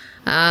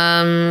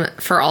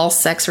 For all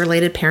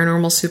sex-related,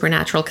 paranormal,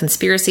 supernatural,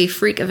 conspiracy,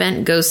 freak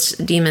event, ghosts,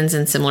 demons,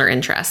 and similar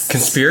interests.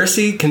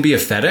 Conspiracy can be a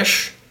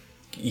fetish?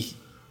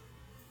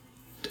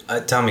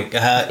 Tommy,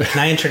 can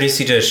I introduce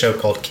you to a show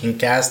called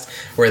Kinkcast,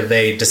 where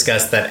they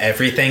discuss that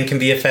everything can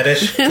be a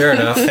fetish? Fair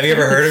enough. Have you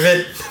ever heard of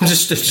it?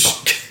 Just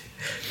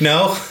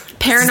No? Paranormal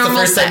This is the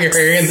first time you're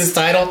Sex. hearing this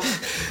title?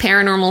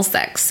 Paranormal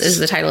Sex is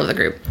the title of the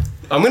group.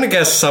 I'm going to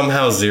guess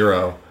somehow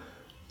 0.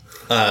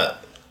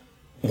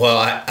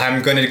 Well,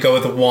 I'm going to go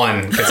with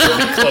 1, because it'll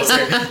be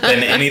closer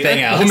than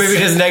anything else. Well, maybe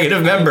it has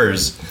negative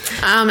members.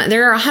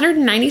 There are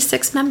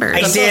 196 members.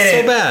 I That's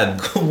did not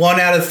so it. bad. 1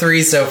 out of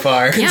 3 so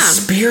far. Yeah.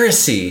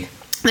 Conspiracy.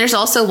 There's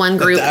also one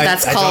group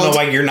that's I don't called... know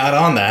why you're not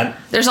on that.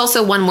 There's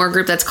also one more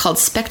group that's called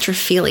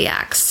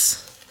Spectrophiliacs.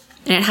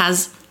 And it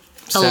has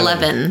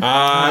 11.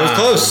 I was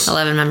close.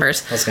 11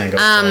 members. I was gonna go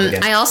with 12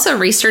 again. I also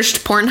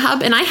researched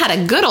Pornhub, and I had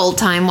a good old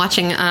time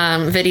watching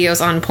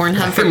videos on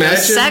Pornhub for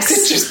ghost imagine. sex.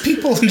 It's just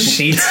people in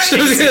sheets. I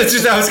was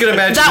going to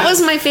imagine. That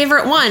was my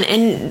favorite one.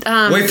 And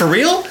Wait, for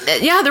real?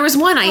 yeah, there was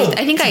one. I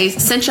think I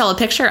sent y'all a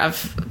picture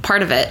of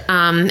part of it.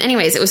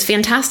 Anyways, it was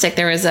fantastic.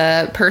 There was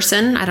a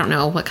person, I don't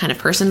know what kind of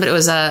person, but it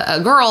was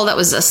a girl that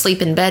was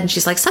asleep in bed, and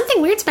she's like,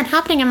 something weird's been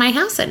happening in my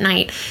house at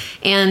night.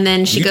 And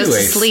then she You goes do to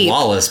a sleep.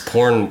 flawless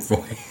porn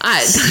voice.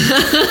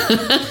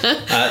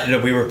 No,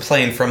 we were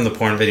playing from the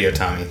porn video,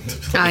 Tommy.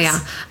 Oh yeah.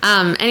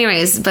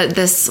 Anyways, but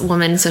this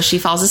woman, so she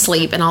falls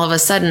asleep, and all of a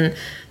sudden,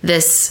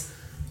 this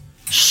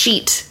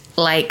sheet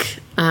like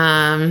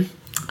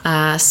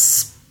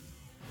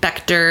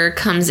specter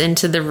comes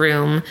into the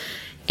room,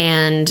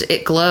 and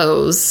it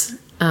glows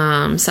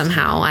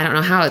somehow. I don't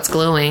know how it's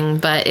glowing,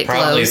 but it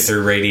Probably glows.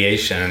 through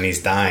radiation, and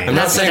he's dying. I'm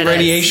not That's what saying it is.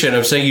 radiation.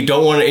 I'm saying you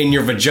don't want it in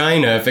your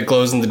vagina if it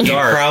glows in the He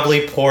dark.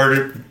 probably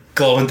poured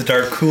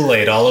glow-in-the-dark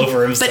Kool-Aid all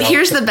over himself. But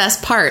here's the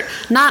best part.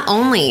 Not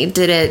only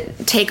did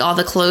it take all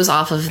the clothes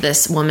off of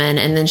this woman,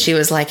 and then she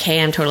was like,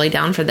 hey, I'm totally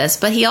down for this.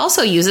 But he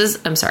also uses,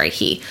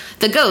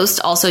 the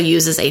ghost also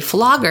uses a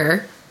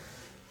flogger,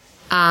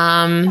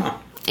 and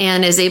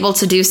is able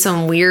to do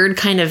some weird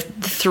kind of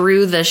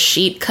through the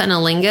sheet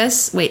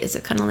cunnilingus. Wait, is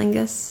it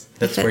cunnilingus?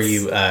 That's If where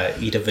it's-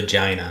 you eat a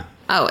vagina.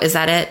 Oh, is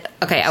that it?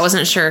 Okay, I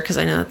wasn't sure because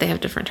I know that they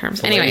have different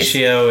terms. Anyways,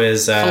 Fellatio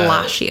is...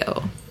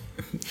 fellatio.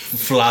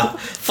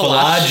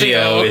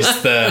 Fellatio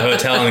is the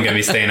hotel I'm going to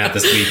be staying at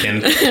this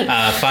weekend.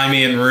 Find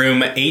me in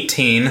room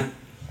 18.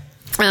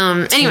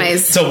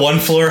 Anyways, It's a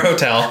one-floor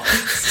hotel.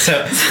 So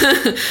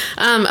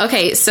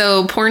okay,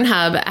 so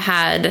Pornhub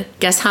had,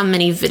 guess how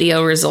many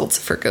video results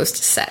for ghost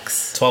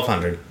sex?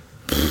 1,200.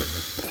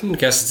 I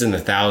guess it's in the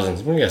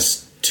thousands. I'm going to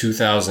guess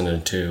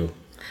 2002.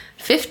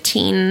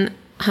 1,500.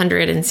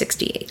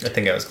 1,568. I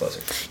think I was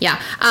closer.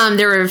 Yeah.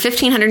 There were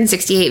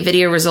 1,568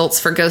 video results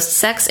for ghost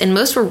sex, and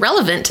most were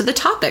relevant to the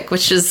topic,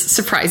 which is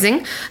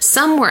surprising.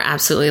 Some were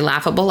absolutely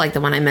laughable, like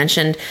the one I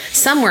mentioned.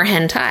 Some were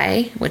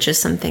hentai, which is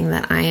something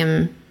that I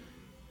am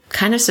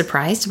kind of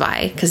surprised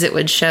by, because it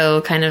would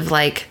show kind of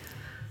like,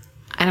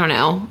 I don't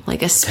know,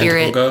 like a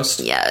spirit ghost?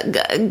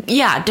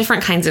 Yeah,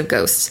 different kinds of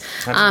ghosts.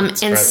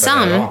 And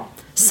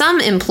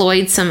some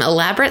employed some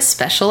elaborate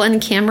special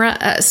and camera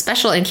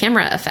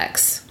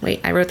effects. Wait,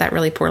 I wrote that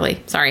really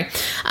poorly. Sorry.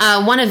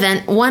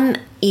 One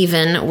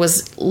even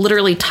was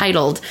literally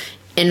titled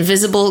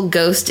 "Invisible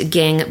Ghost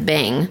Gang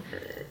Bang."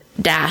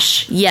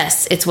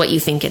 Yes, it's what you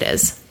think it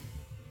is.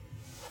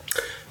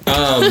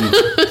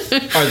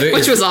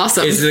 Which was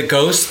awesome. Is the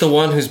ghost the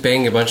one who's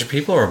banging a bunch of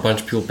people, or a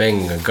bunch of people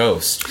banging a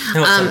ghost?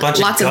 No, it's a bunch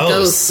lots of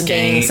ghosts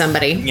banging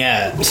somebody.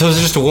 Yeah. So is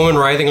it just a woman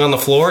writhing on the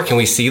floor? Can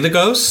we see the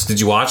ghost? Did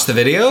you watch the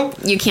video?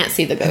 You can't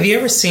see the ghost. Have you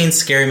ever seen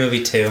Scary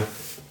Movie 2?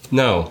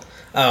 No.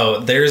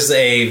 Oh, there's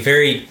a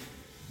very,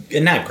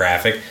 not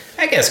graphic,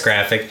 I guess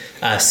graphic,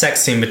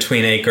 sex scene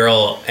between a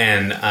girl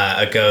and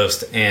a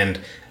ghost, and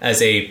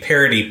as a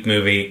parody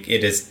movie,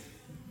 it is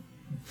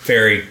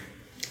very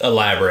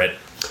elaborate.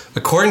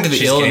 According to the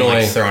She's Illinois...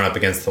 getting, thrown up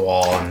against the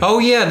wall. And Oh,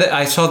 yeah,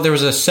 I saw there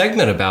was a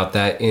segment about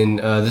that in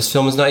This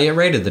Film Is Not Yet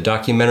Rated, the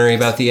documentary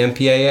about the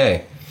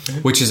MPAA,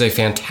 which is a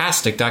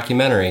fantastic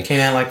documentary. came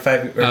out like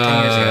 5 or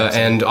 10 years ago.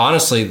 And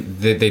honestly,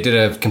 they did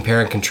a compare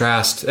and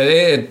contrast.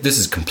 This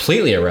is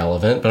completely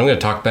irrelevant, but I'm going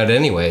to talk about it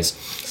anyways.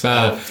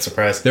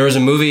 Surprise. There was a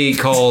movie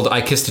called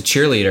I Kissed a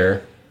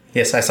Cheerleader,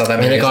 Yes, I saw that.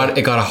 and it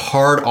got a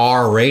hard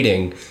R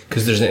rating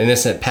because there's an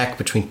innocent peck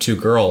between two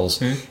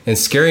girls. And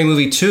Scary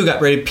Movie 2 got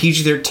rated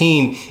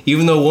PG-13,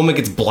 even though a woman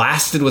gets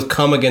blasted with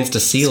cum against a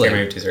ceiling.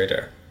 Scary Movie 2's right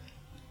there.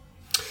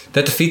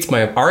 That defeats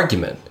my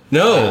argument.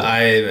 No.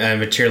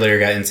 I'm a cheerleader,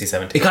 got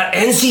NC-17. It got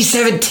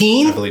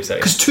NC-17? I believe so, yeah.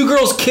 Because two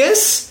girls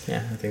kiss?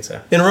 Yeah, I think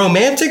so. In a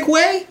romantic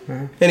way?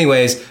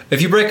 Anyways, if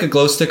you break a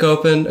glow stick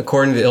open,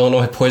 according to the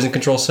Illinois Poison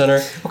Control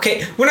Center...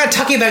 Okay, we're not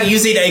talking about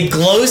using a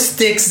glow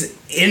stick's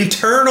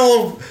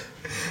internal...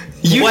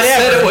 You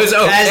said it was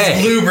okay.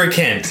 As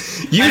lubricant.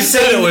 You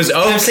said it was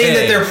okay. I'm saying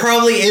that there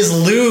probably is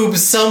lube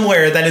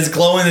somewhere that is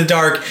glow in the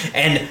dark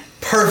and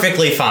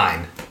perfectly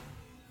fine.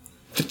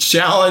 The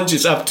challenge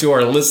is up to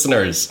our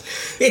listeners.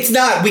 It's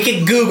not. We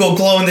can Google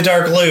glow in the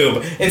dark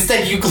lube.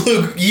 Instead, you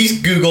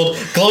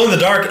Googled glow in the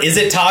dark. Is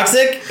it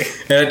toxic?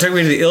 And it took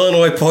me to the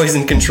Illinois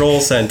Poison Control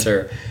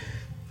Center.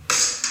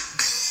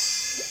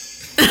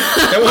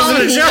 That wasn't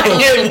a joke.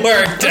 It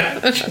worked.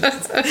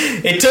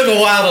 It took a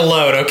while to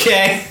load,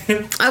 okay?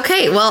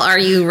 Okay, well, are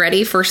you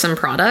ready for some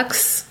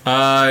products?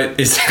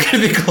 Is there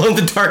going to be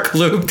glow-in-the-dark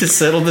lube to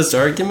settle this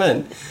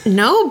argument?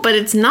 No, but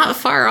it's not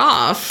far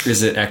off.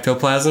 Is it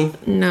ectoplasm?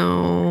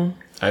 No.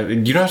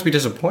 You don't have to be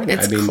disappointed.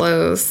 It's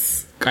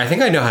close. I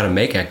think I know how to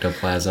make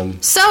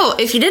ectoplasm. So,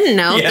 if you didn't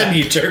know, Yeah,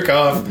 you jerk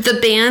off. the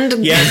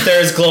band... Yes,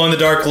 there's glow in the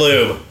dark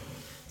lube.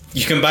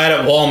 You can buy it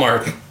at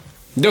Walmart.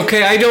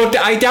 Okay, I doubt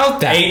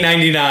that.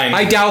 $8.99.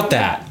 I doubt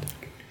that.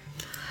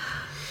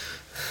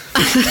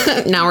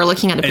 Now we're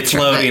looking at a It's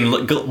picture of it.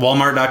 loading.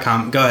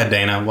 Walmart.com. Go ahead,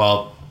 Dana,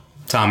 while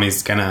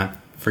Tommy's gonna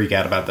freak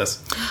out about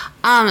this.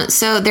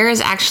 So there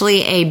is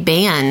actually a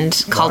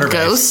band called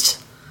Water-based.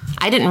 Ghost.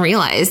 I didn't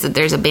realize that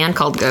there's a band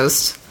called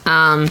Ghost.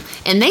 And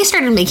they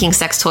started making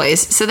sex toys.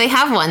 So they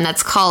have one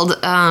that's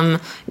called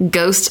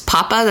Ghost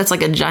Papa. That's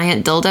like a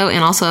giant dildo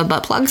and also a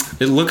butt plug.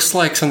 It looks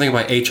like something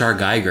by H.R.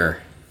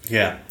 Geiger.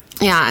 Yeah.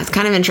 Yeah, it's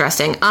kind of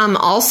interesting.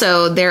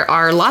 Also, there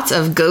are lots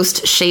of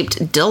ghost-shaped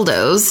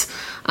dildos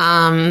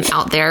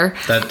out there.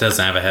 That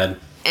doesn't have a head.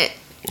 It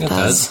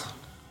does.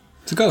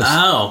 It's a ghost.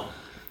 Oh.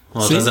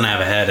 Well, See? it doesn't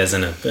have a head as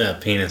in a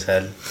penis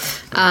head.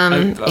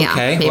 Yeah,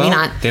 okay, maybe well,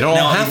 not. They don't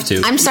all have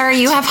to. I'm sorry,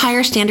 you have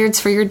higher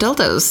standards for your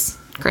dildos,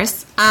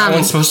 Chris. That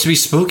one's supposed to be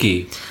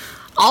spooky.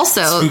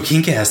 Also,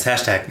 Spookingcast,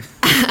 hashtag.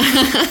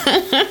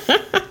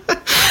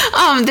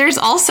 there's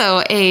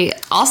also a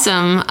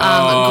awesome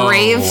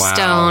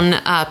gravestone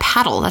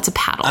paddle. That's a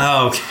paddle.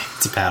 Oh, okay.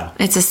 It's a paddle.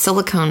 It's a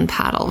silicone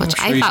paddle, which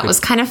sure I you thought could was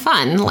kind of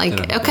fun. Like,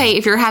 that up, okay,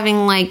 if you're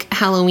having like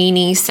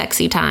Halloweeny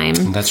sexy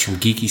time, That's from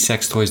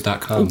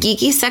geekysextoys.com.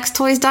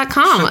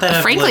 geekysextoys.com. that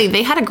have, Frankly, like-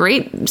 they had a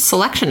great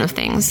selection of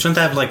things. Shouldn't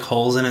that have like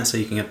holes in it so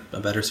you can get a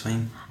better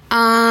swing?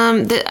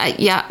 I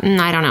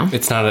don't know.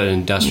 It's not an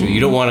industrial.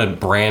 You don't want to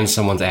brand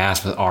someone's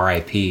ass with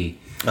RIP.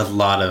 A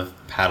lot of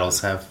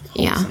paddles have holes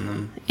Yeah. in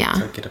them Yeah.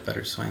 to get a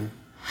better swing.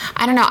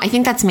 I don't know. I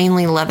think that's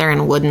mainly leather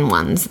and wooden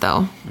ones,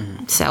 though.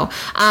 So,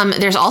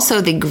 there's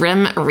also the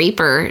Grim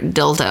Reaper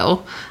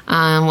dildo,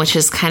 which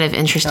is kind of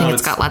interesting. Oh,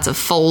 it's got lots of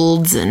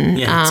folds and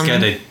Yeah, it's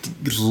got a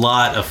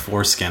lot of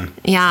foreskin.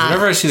 yeah.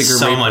 Whenever I see the Grim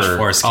So Reaper, much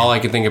foreskin. all I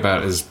can think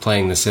about is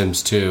playing The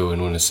Sims 2,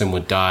 and when a Sim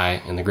would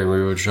die and the Grim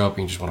Reaper would show up,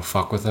 and you just want to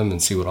fuck with them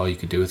and see what all you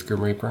could do with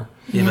Grim Reaper.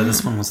 Yeah, but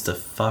this one was to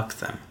fuck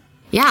them.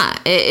 Yeah.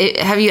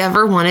 Have you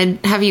never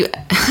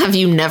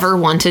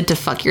wanted to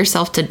fuck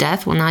yourself to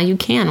death? Well, now you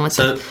can with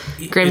So,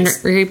 the Grim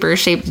it's- Reaper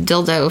shaped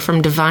dildo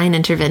from Divine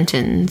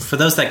Interventions. For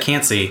those that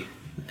can't see,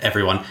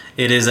 everyone.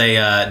 It is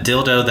a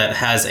dildo that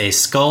has a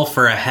skull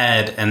for a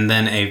head, and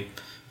then a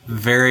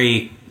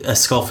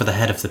skull for the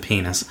head of the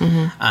penis,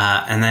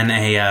 and then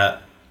a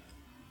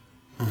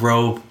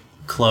robe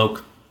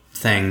cloak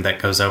thing that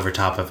goes over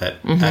top of it,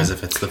 as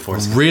if it's the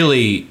Force.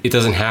 Really, it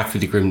doesn't have to be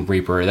the Grim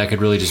Reaper. That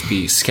could really just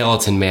be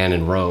Skeleton Man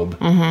in robe.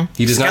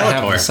 He does not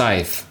have the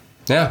scythe.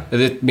 Yeah,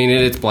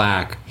 it's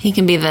black. He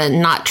can be the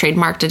not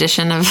trademarked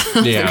edition of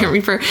the Grim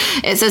Reaper.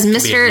 It says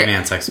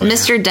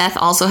Mr. Death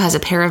also has a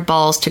pair of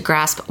balls to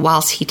grasp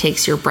whilst he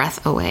takes your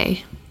breath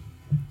away.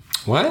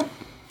 What?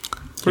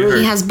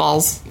 He has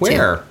balls.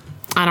 Where? Too.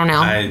 I don't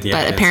know,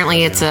 but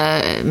apparently it's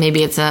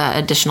a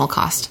additional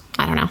cost.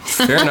 I don't know.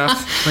 Fair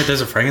enough. Wait,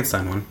 there's a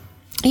Frankenstein one.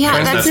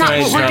 Yeah, that's not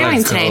what we're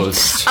doing today.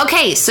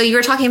 Okay, so you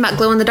were talking about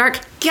glow in the dark.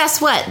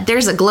 Guess what?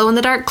 There's a glow in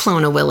the dark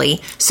clone of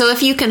Willy. So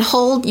if you can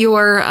hold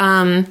your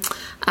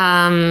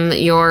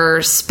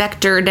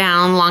specter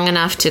down long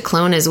enough to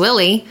clone as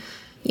Willy,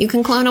 you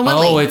can clone a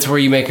Willy. Oh, it's where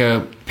you make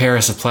a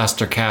Paris of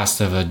plaster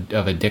cast of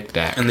a dick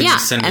deck. And then you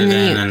send it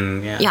in.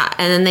 And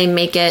then they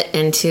make it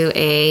into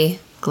a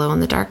glow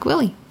in the dark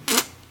Willy.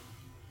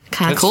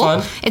 Kind of cool.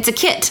 Fun. It's a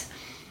kit.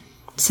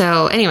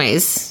 So,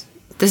 anyways,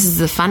 this is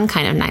the fun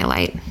kind of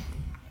nightlight.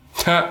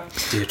 But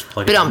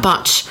don't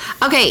bunch.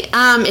 Okay,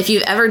 if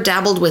you've ever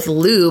dabbled with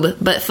lube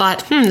but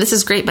thought, this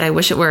is great, but I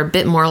wish it were a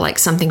bit more like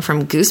something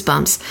from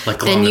Goosebumps,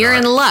 then you're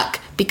in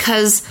luck,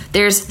 because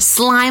there's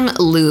slime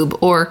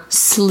lube or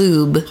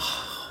sloob.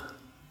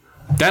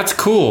 That's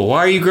cool. Why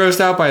are you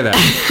grossed out by that?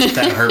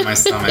 That hurt my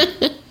stomach.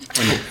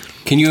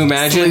 Can you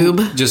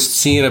imagine just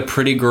seeing a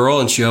pretty girl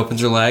and she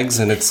opens her legs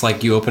and it's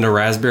like you open a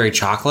raspberry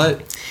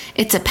chocolate?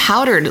 It's a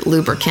powdered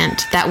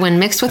lubricant that, when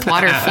mixed with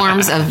water,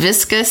 forms a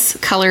viscous,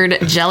 colored,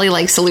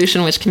 jelly-like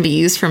solution which can be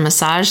used for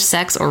massage,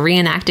 sex, or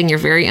reenacting your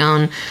very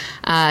own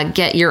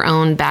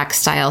get-your-own-back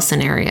style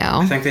scenario.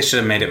 I think they should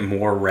have made it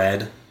more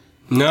red.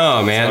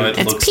 No, man.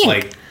 So it looks pink.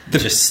 like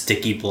just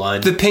sticky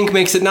blood. The pink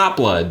makes it not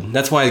blood.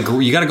 That's why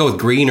you got to go with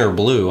green or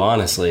blue,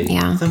 honestly.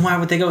 Yeah. Then why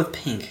would they go with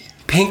pink?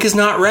 Pink is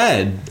not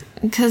red.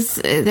 Because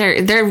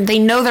they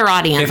know their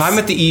audience. If I'm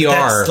at the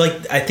ER,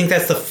 I think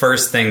that's the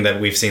first thing that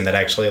we've seen that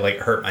actually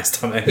hurt my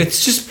stomach.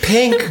 It's just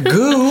pink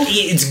goo.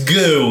 It's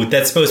goo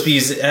that's supposed to be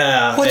used.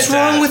 What's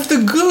wrong with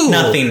the goo?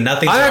 Nothing.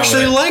 I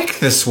actually like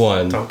this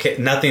one. Okay,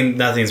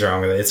 nothing's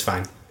wrong with it. It's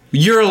fine.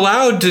 You're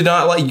allowed to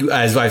not like,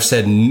 as I've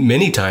said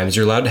many times,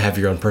 you're allowed to have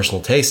your own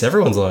personal tastes.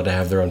 Everyone's allowed to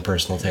have their own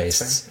personal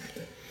tastes.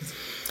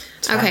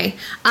 Okay.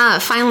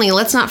 Finally,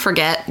 let's not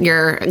forget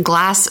your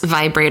glass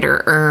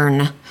vibrator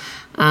urn.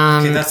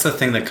 Okay, that's the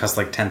thing that costs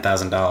like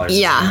 $10,000.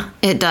 Yeah,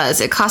 it does.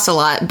 It costs a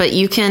lot, but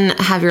you can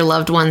have your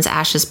loved one's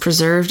ashes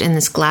preserved in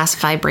this glass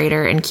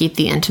vibrator and keep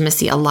the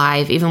intimacy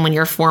alive, even when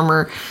your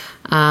former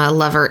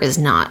lover is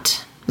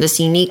not. This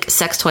unique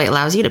sex toy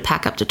allows you to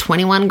pack up to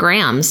 21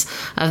 grams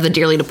of the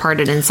dearly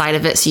departed inside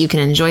of it, so you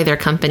can enjoy their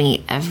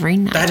company every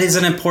night. That is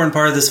an important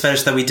part of this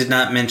fetish that we did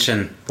not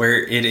mention,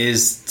 where it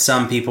is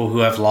some people who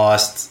have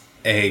lost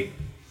a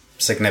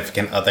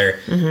significant other,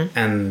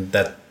 and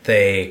that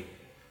they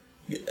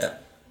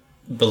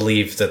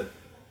believe that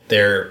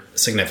their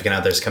significant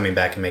other's coming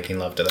back and making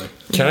love to them.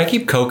 Can I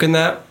keep coking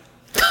that?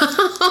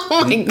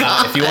 Oh my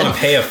god. If you want to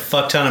pay a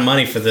fuck ton of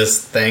money for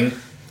this thing.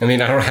 I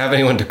mean, I don't have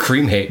anyone to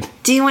cremate.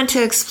 Do you want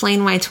to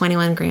explain why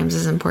 21 grams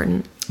is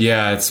important?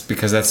 Yeah, it's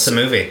because that's... It's a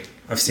movie.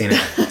 I've seen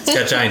it. It's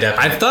got Johnny Depp.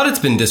 I thought it's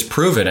been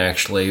disproven,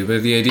 actually.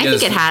 But the idea I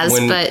think it has,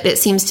 but it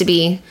seems to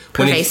be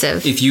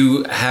pervasive. If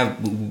you have...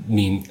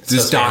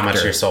 this doctor... how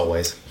much your soul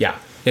weighs. Yeah.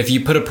 If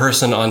you put a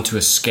person onto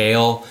a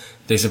scale...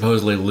 They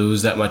supposedly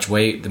lose that much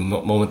weight the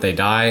moment they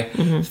die.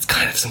 It's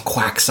kind of some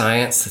quack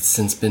science that's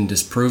since been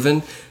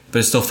disproven, but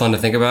it's still fun to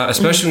think about,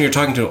 especially when you're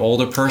talking to an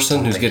older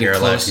person who's getting close. You're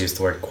allowed close. to use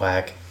the word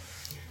quack.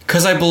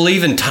 Because I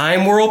believe in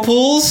time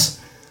whirlpools.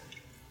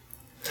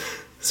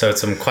 So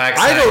it's some quack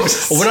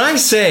scientist. When I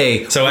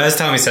say... So as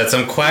Tommy said,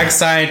 some quack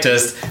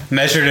scientist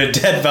measured a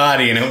dead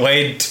body and it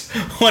weighed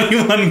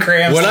 21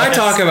 grams. When I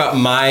talk about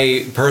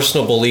my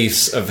personal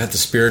beliefs of the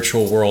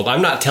spiritual world,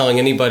 I'm not telling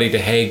anybody to,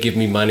 hey, give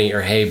me money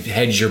or, hey,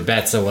 hedge your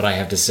bets on what I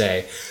have to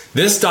say.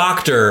 This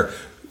doctor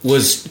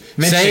was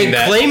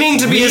claiming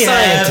to be a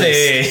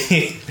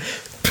scientist.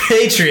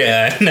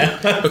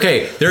 Patreon.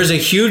 Okay, there's a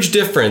huge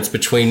difference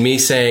between me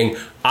saying...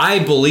 I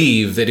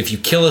believe that if you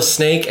kill a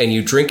snake and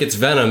you drink its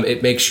venom,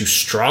 it makes you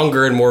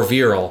stronger and more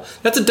virile.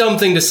 That's a dumb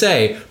thing to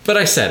say, but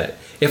I said it.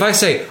 If I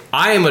say,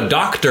 I am a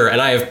doctor and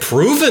I have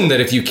proven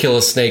that if you kill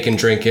a snake and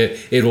drink it,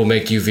 it will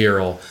make you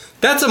virile,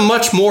 that's a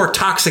much more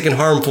toxic and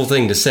harmful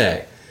thing to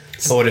say.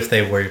 So what if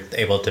they were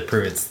able to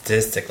prove it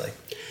statistically?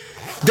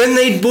 Then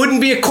they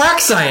wouldn't be a quack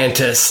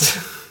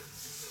scientist.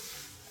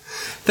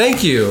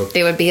 Thank you.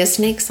 They would be a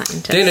snake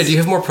scientist. Dana, do you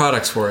have more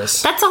products for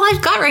us? That's all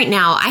I've got right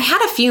now. I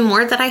had a few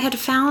more that I had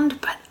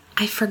found, but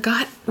I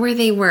forgot where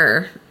they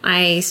were.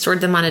 I stored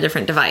them on a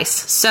different device.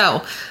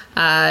 So,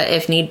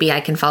 if need be,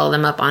 I can follow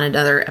them up on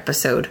another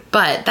episode.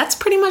 But that's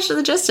pretty much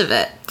the gist of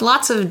it.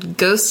 Lots of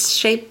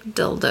ghost-shaped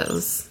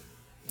dildos.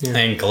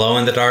 And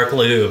glow-in-the-dark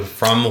lube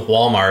from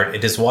Walmart.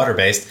 It is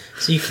water-based,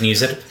 so you can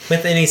use it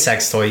with any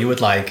sex toy you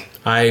would like.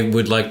 I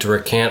would like to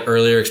recant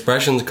earlier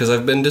expressions because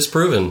I've been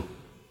disproven.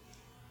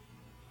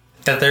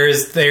 That there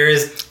is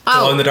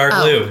glow-in-the-dark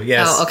lube,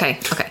 yes. Oh, okay.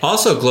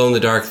 Also,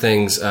 glow-in-the-dark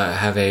things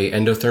have a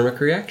endothermic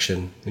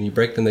reaction. When you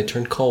break them, they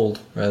turn cold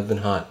rather than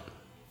hot.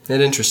 Isn't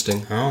that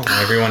interesting? Oh,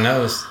 everyone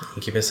knows.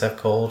 Incubus have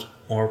cold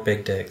or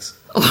big dicks.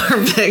 Or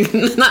big,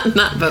 not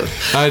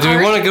both. Do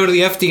we want to go to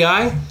the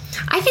FDI?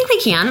 I think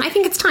we can. I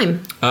think it's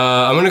time.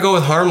 I'm going to go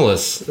with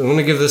harmless. I'm going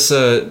to give this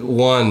a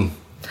 1.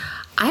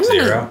 I'm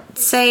going 0.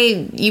 to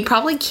say you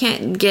probably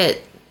can't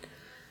get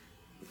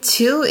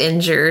too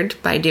injured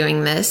by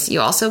doing this.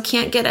 You also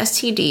can't get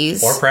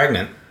STDs. Or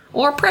pregnant.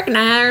 Or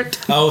pregnant.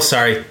 Oh,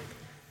 sorry.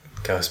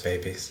 Ghost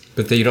babies.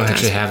 But then you don't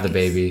actually have the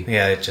baby.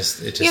 Yeah, it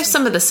just You have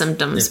some of the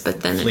symptoms,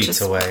 but then it fleets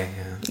just... away,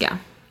 yeah.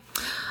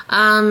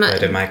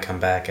 But it might come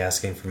back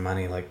asking for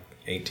money like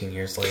 18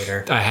 years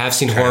later. I have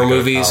seen Trying horror to go to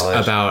movies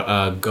college.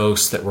 about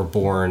ghosts that were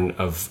born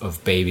of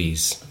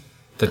babies.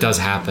 That does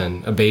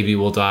happen. A baby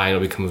will die and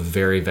it'll become a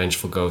very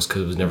vengeful ghost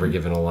because it was never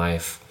given a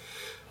life.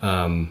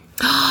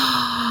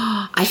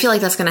 I feel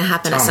like that's going to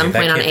happen at Tell me, some that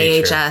point on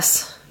can't be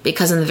AHS.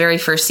 Because in the very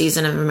first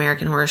season of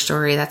American Horror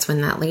Story, that's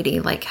when that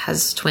lady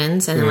has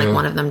twins, and then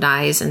one of them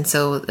dies, and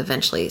so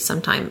eventually,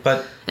 sometime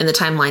But- in the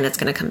timeline, it's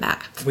going to come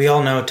back. We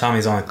all know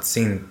Tommy's only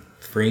seen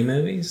 3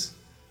 movies.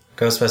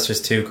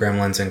 Ghostbusters 2,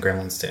 Gremlins, and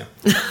Gremlins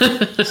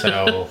 2.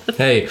 So,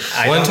 Hey,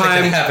 I one don't think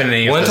time, that happened in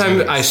any of one those time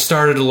movies. I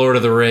started Lord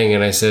of the Ring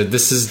and I said,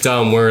 "This is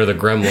dumb. Where are the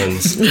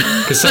gremlins?"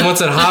 Because someone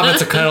said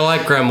hobbits are kind of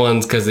like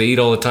gremlins because they eat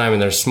all the time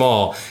and they're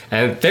small,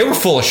 and they were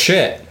full of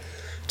shit.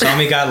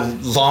 Tommy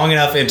got long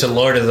enough into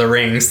Lord of the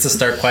Rings to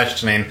start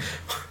questioning,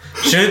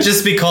 should it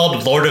just be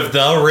called Lord of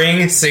the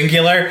Ring,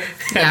 singular?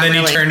 And Yeah, then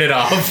really. he turned it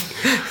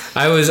off.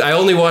 I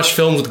only watch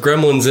films with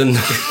gremlins in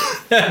them.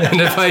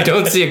 And if I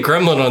don't see a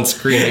gremlin on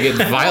screen, I get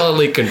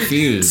violently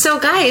confused. So,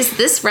 guys,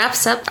 this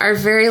wraps up our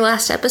very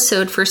last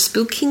episode for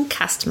Spooking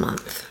Cast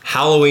Month.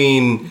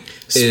 Halloween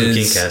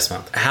Spooky is Cast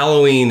Month.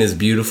 Halloween is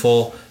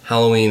beautiful.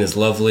 Halloween is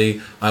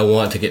lovely. I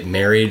want to get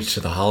married to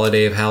the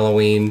holiday of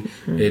Halloween.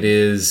 It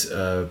is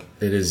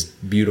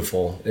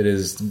beautiful. It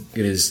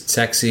is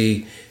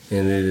sexy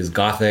and it is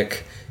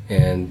gothic.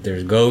 And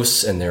there's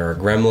ghosts and there are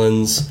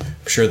gremlins. I'm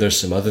sure there's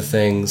some other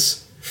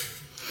things.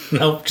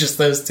 Nope, just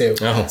those 2.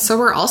 Oh, So,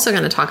 we're also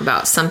going to talk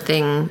about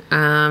something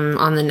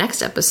on the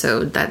next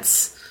episode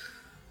that's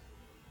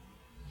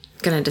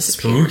going to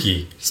disappear.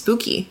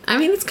 Spooky. I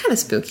mean, it's kind of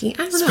spooky.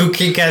 I don't know.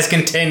 Spooky Cast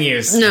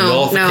continues.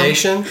 No.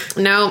 nullification.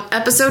 No,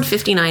 episode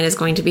 59 is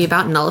going to be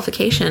about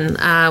nullification.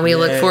 We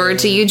look forward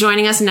to you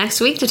joining us next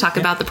week to talk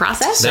about the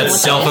process. and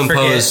That's what that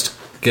is.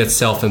 self-imposed. Gets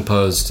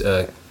self-imposed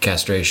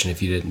castration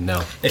if you didn't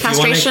know. If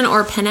Castration you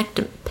wanna, or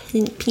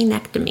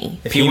penectomy.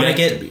 if you want to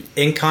get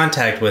in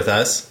contact with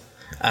us,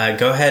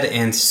 go ahead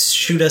and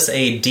shoot us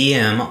a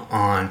DM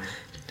on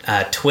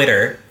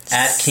Twitter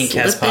at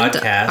Kinkcast Slip into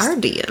Podcast. Our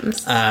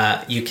DMs.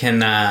 You can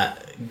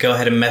go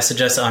ahead and message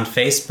us on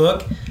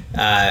Facebook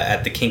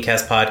at the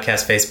Kinkcast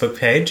Podcast Facebook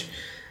page.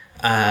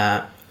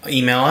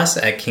 Email us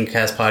at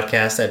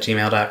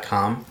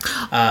kinkcastpodcast@gmail.com.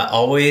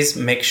 Always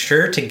make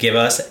sure to give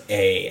us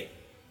a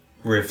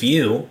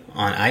review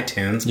on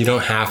iTunes. You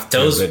don't have to,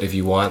 Those- but if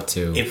you want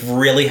to. It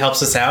really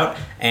helps us out.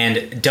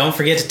 And don't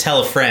forget to tell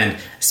a friend,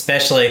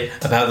 especially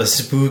about the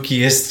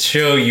spookiest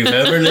show you've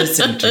ever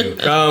listened to.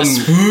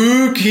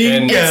 Spooky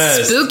and-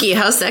 Cast. Spooky,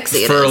 how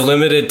sexy it For a is.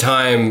 limited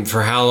time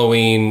for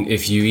Halloween,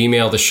 if you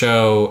email the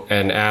show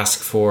and ask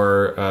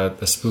for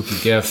a spooky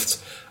gift,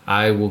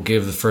 I will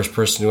give the first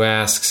person who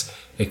asks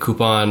a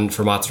coupon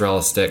for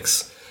mozzarella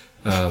sticks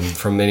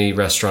from any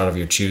restaurant of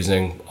your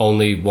choosing.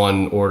 Only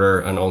one order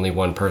and only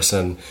one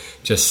person.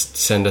 Just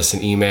send us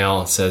an email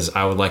that says,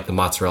 "I would like the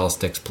mozzarella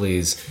sticks,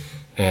 please."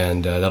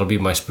 And that'll be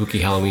my spooky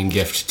Halloween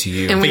gift to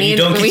you. And But you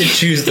don't get to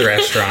choose the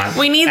restaurant.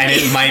 We need- and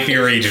it might be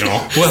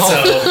regional. Well,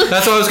 So,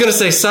 that's what I was going to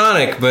say,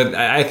 Sonic, but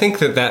I think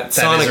that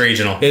Sonic is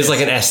regional. is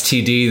like an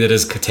STD that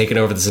has taken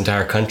over this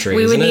entire country.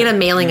 we would isn't need it? a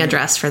mailing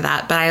address for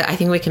that, but I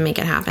think we can make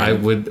it happen. I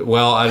would,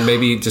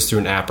 maybe just through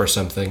an app or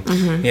something.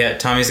 yeah,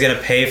 Tommy's going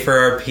to pay for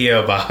our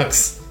P.O.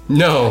 box.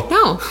 No,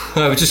 No.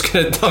 I'm just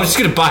gonna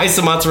buy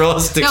some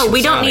mozzarella sticks. No, from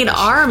we don't Sonic. need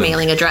our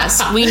mailing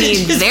address. We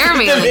need their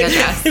mailing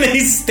address. In a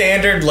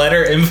standard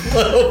letter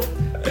envelope.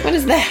 What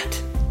is that?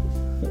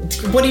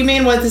 What do you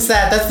mean, what is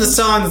that? That's the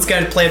song that's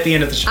going to play at the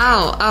end of the show.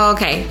 Oh,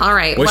 okay. All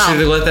right. We should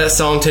Well, let that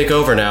song take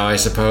over now, I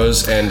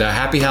suppose. And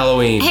happy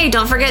Halloween. hey,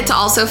 don't forget to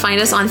also find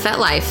us on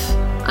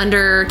FetLife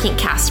under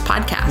Kinkcast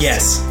Podcast.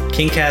 Yes,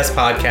 Kinkcast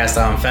Podcast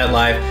on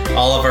FetLife.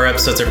 All of our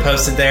episodes are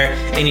posted there.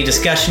 Any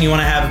discussion you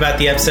want to have about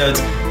the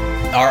episodes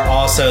are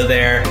also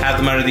there. Have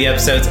them under the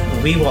episodes.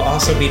 We will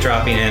also be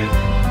dropping in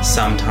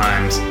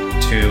sometimes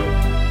to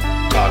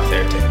talk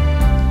there too.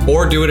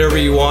 Or do whatever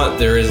you want.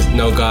 There is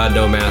no God,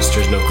 no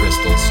masters, no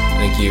crystals.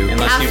 Thank you.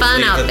 Unless Have you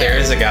fun believe out that there there.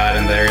 is a God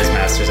and there is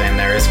masters and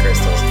there is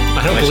crystals.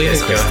 I don't which believe in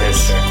case, go ahead,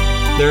 crystals. sir.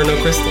 There are no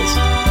crystals.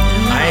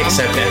 I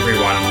accept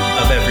everyone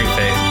of every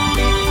faith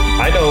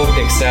I don't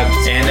accept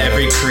and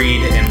every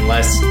creed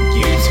unless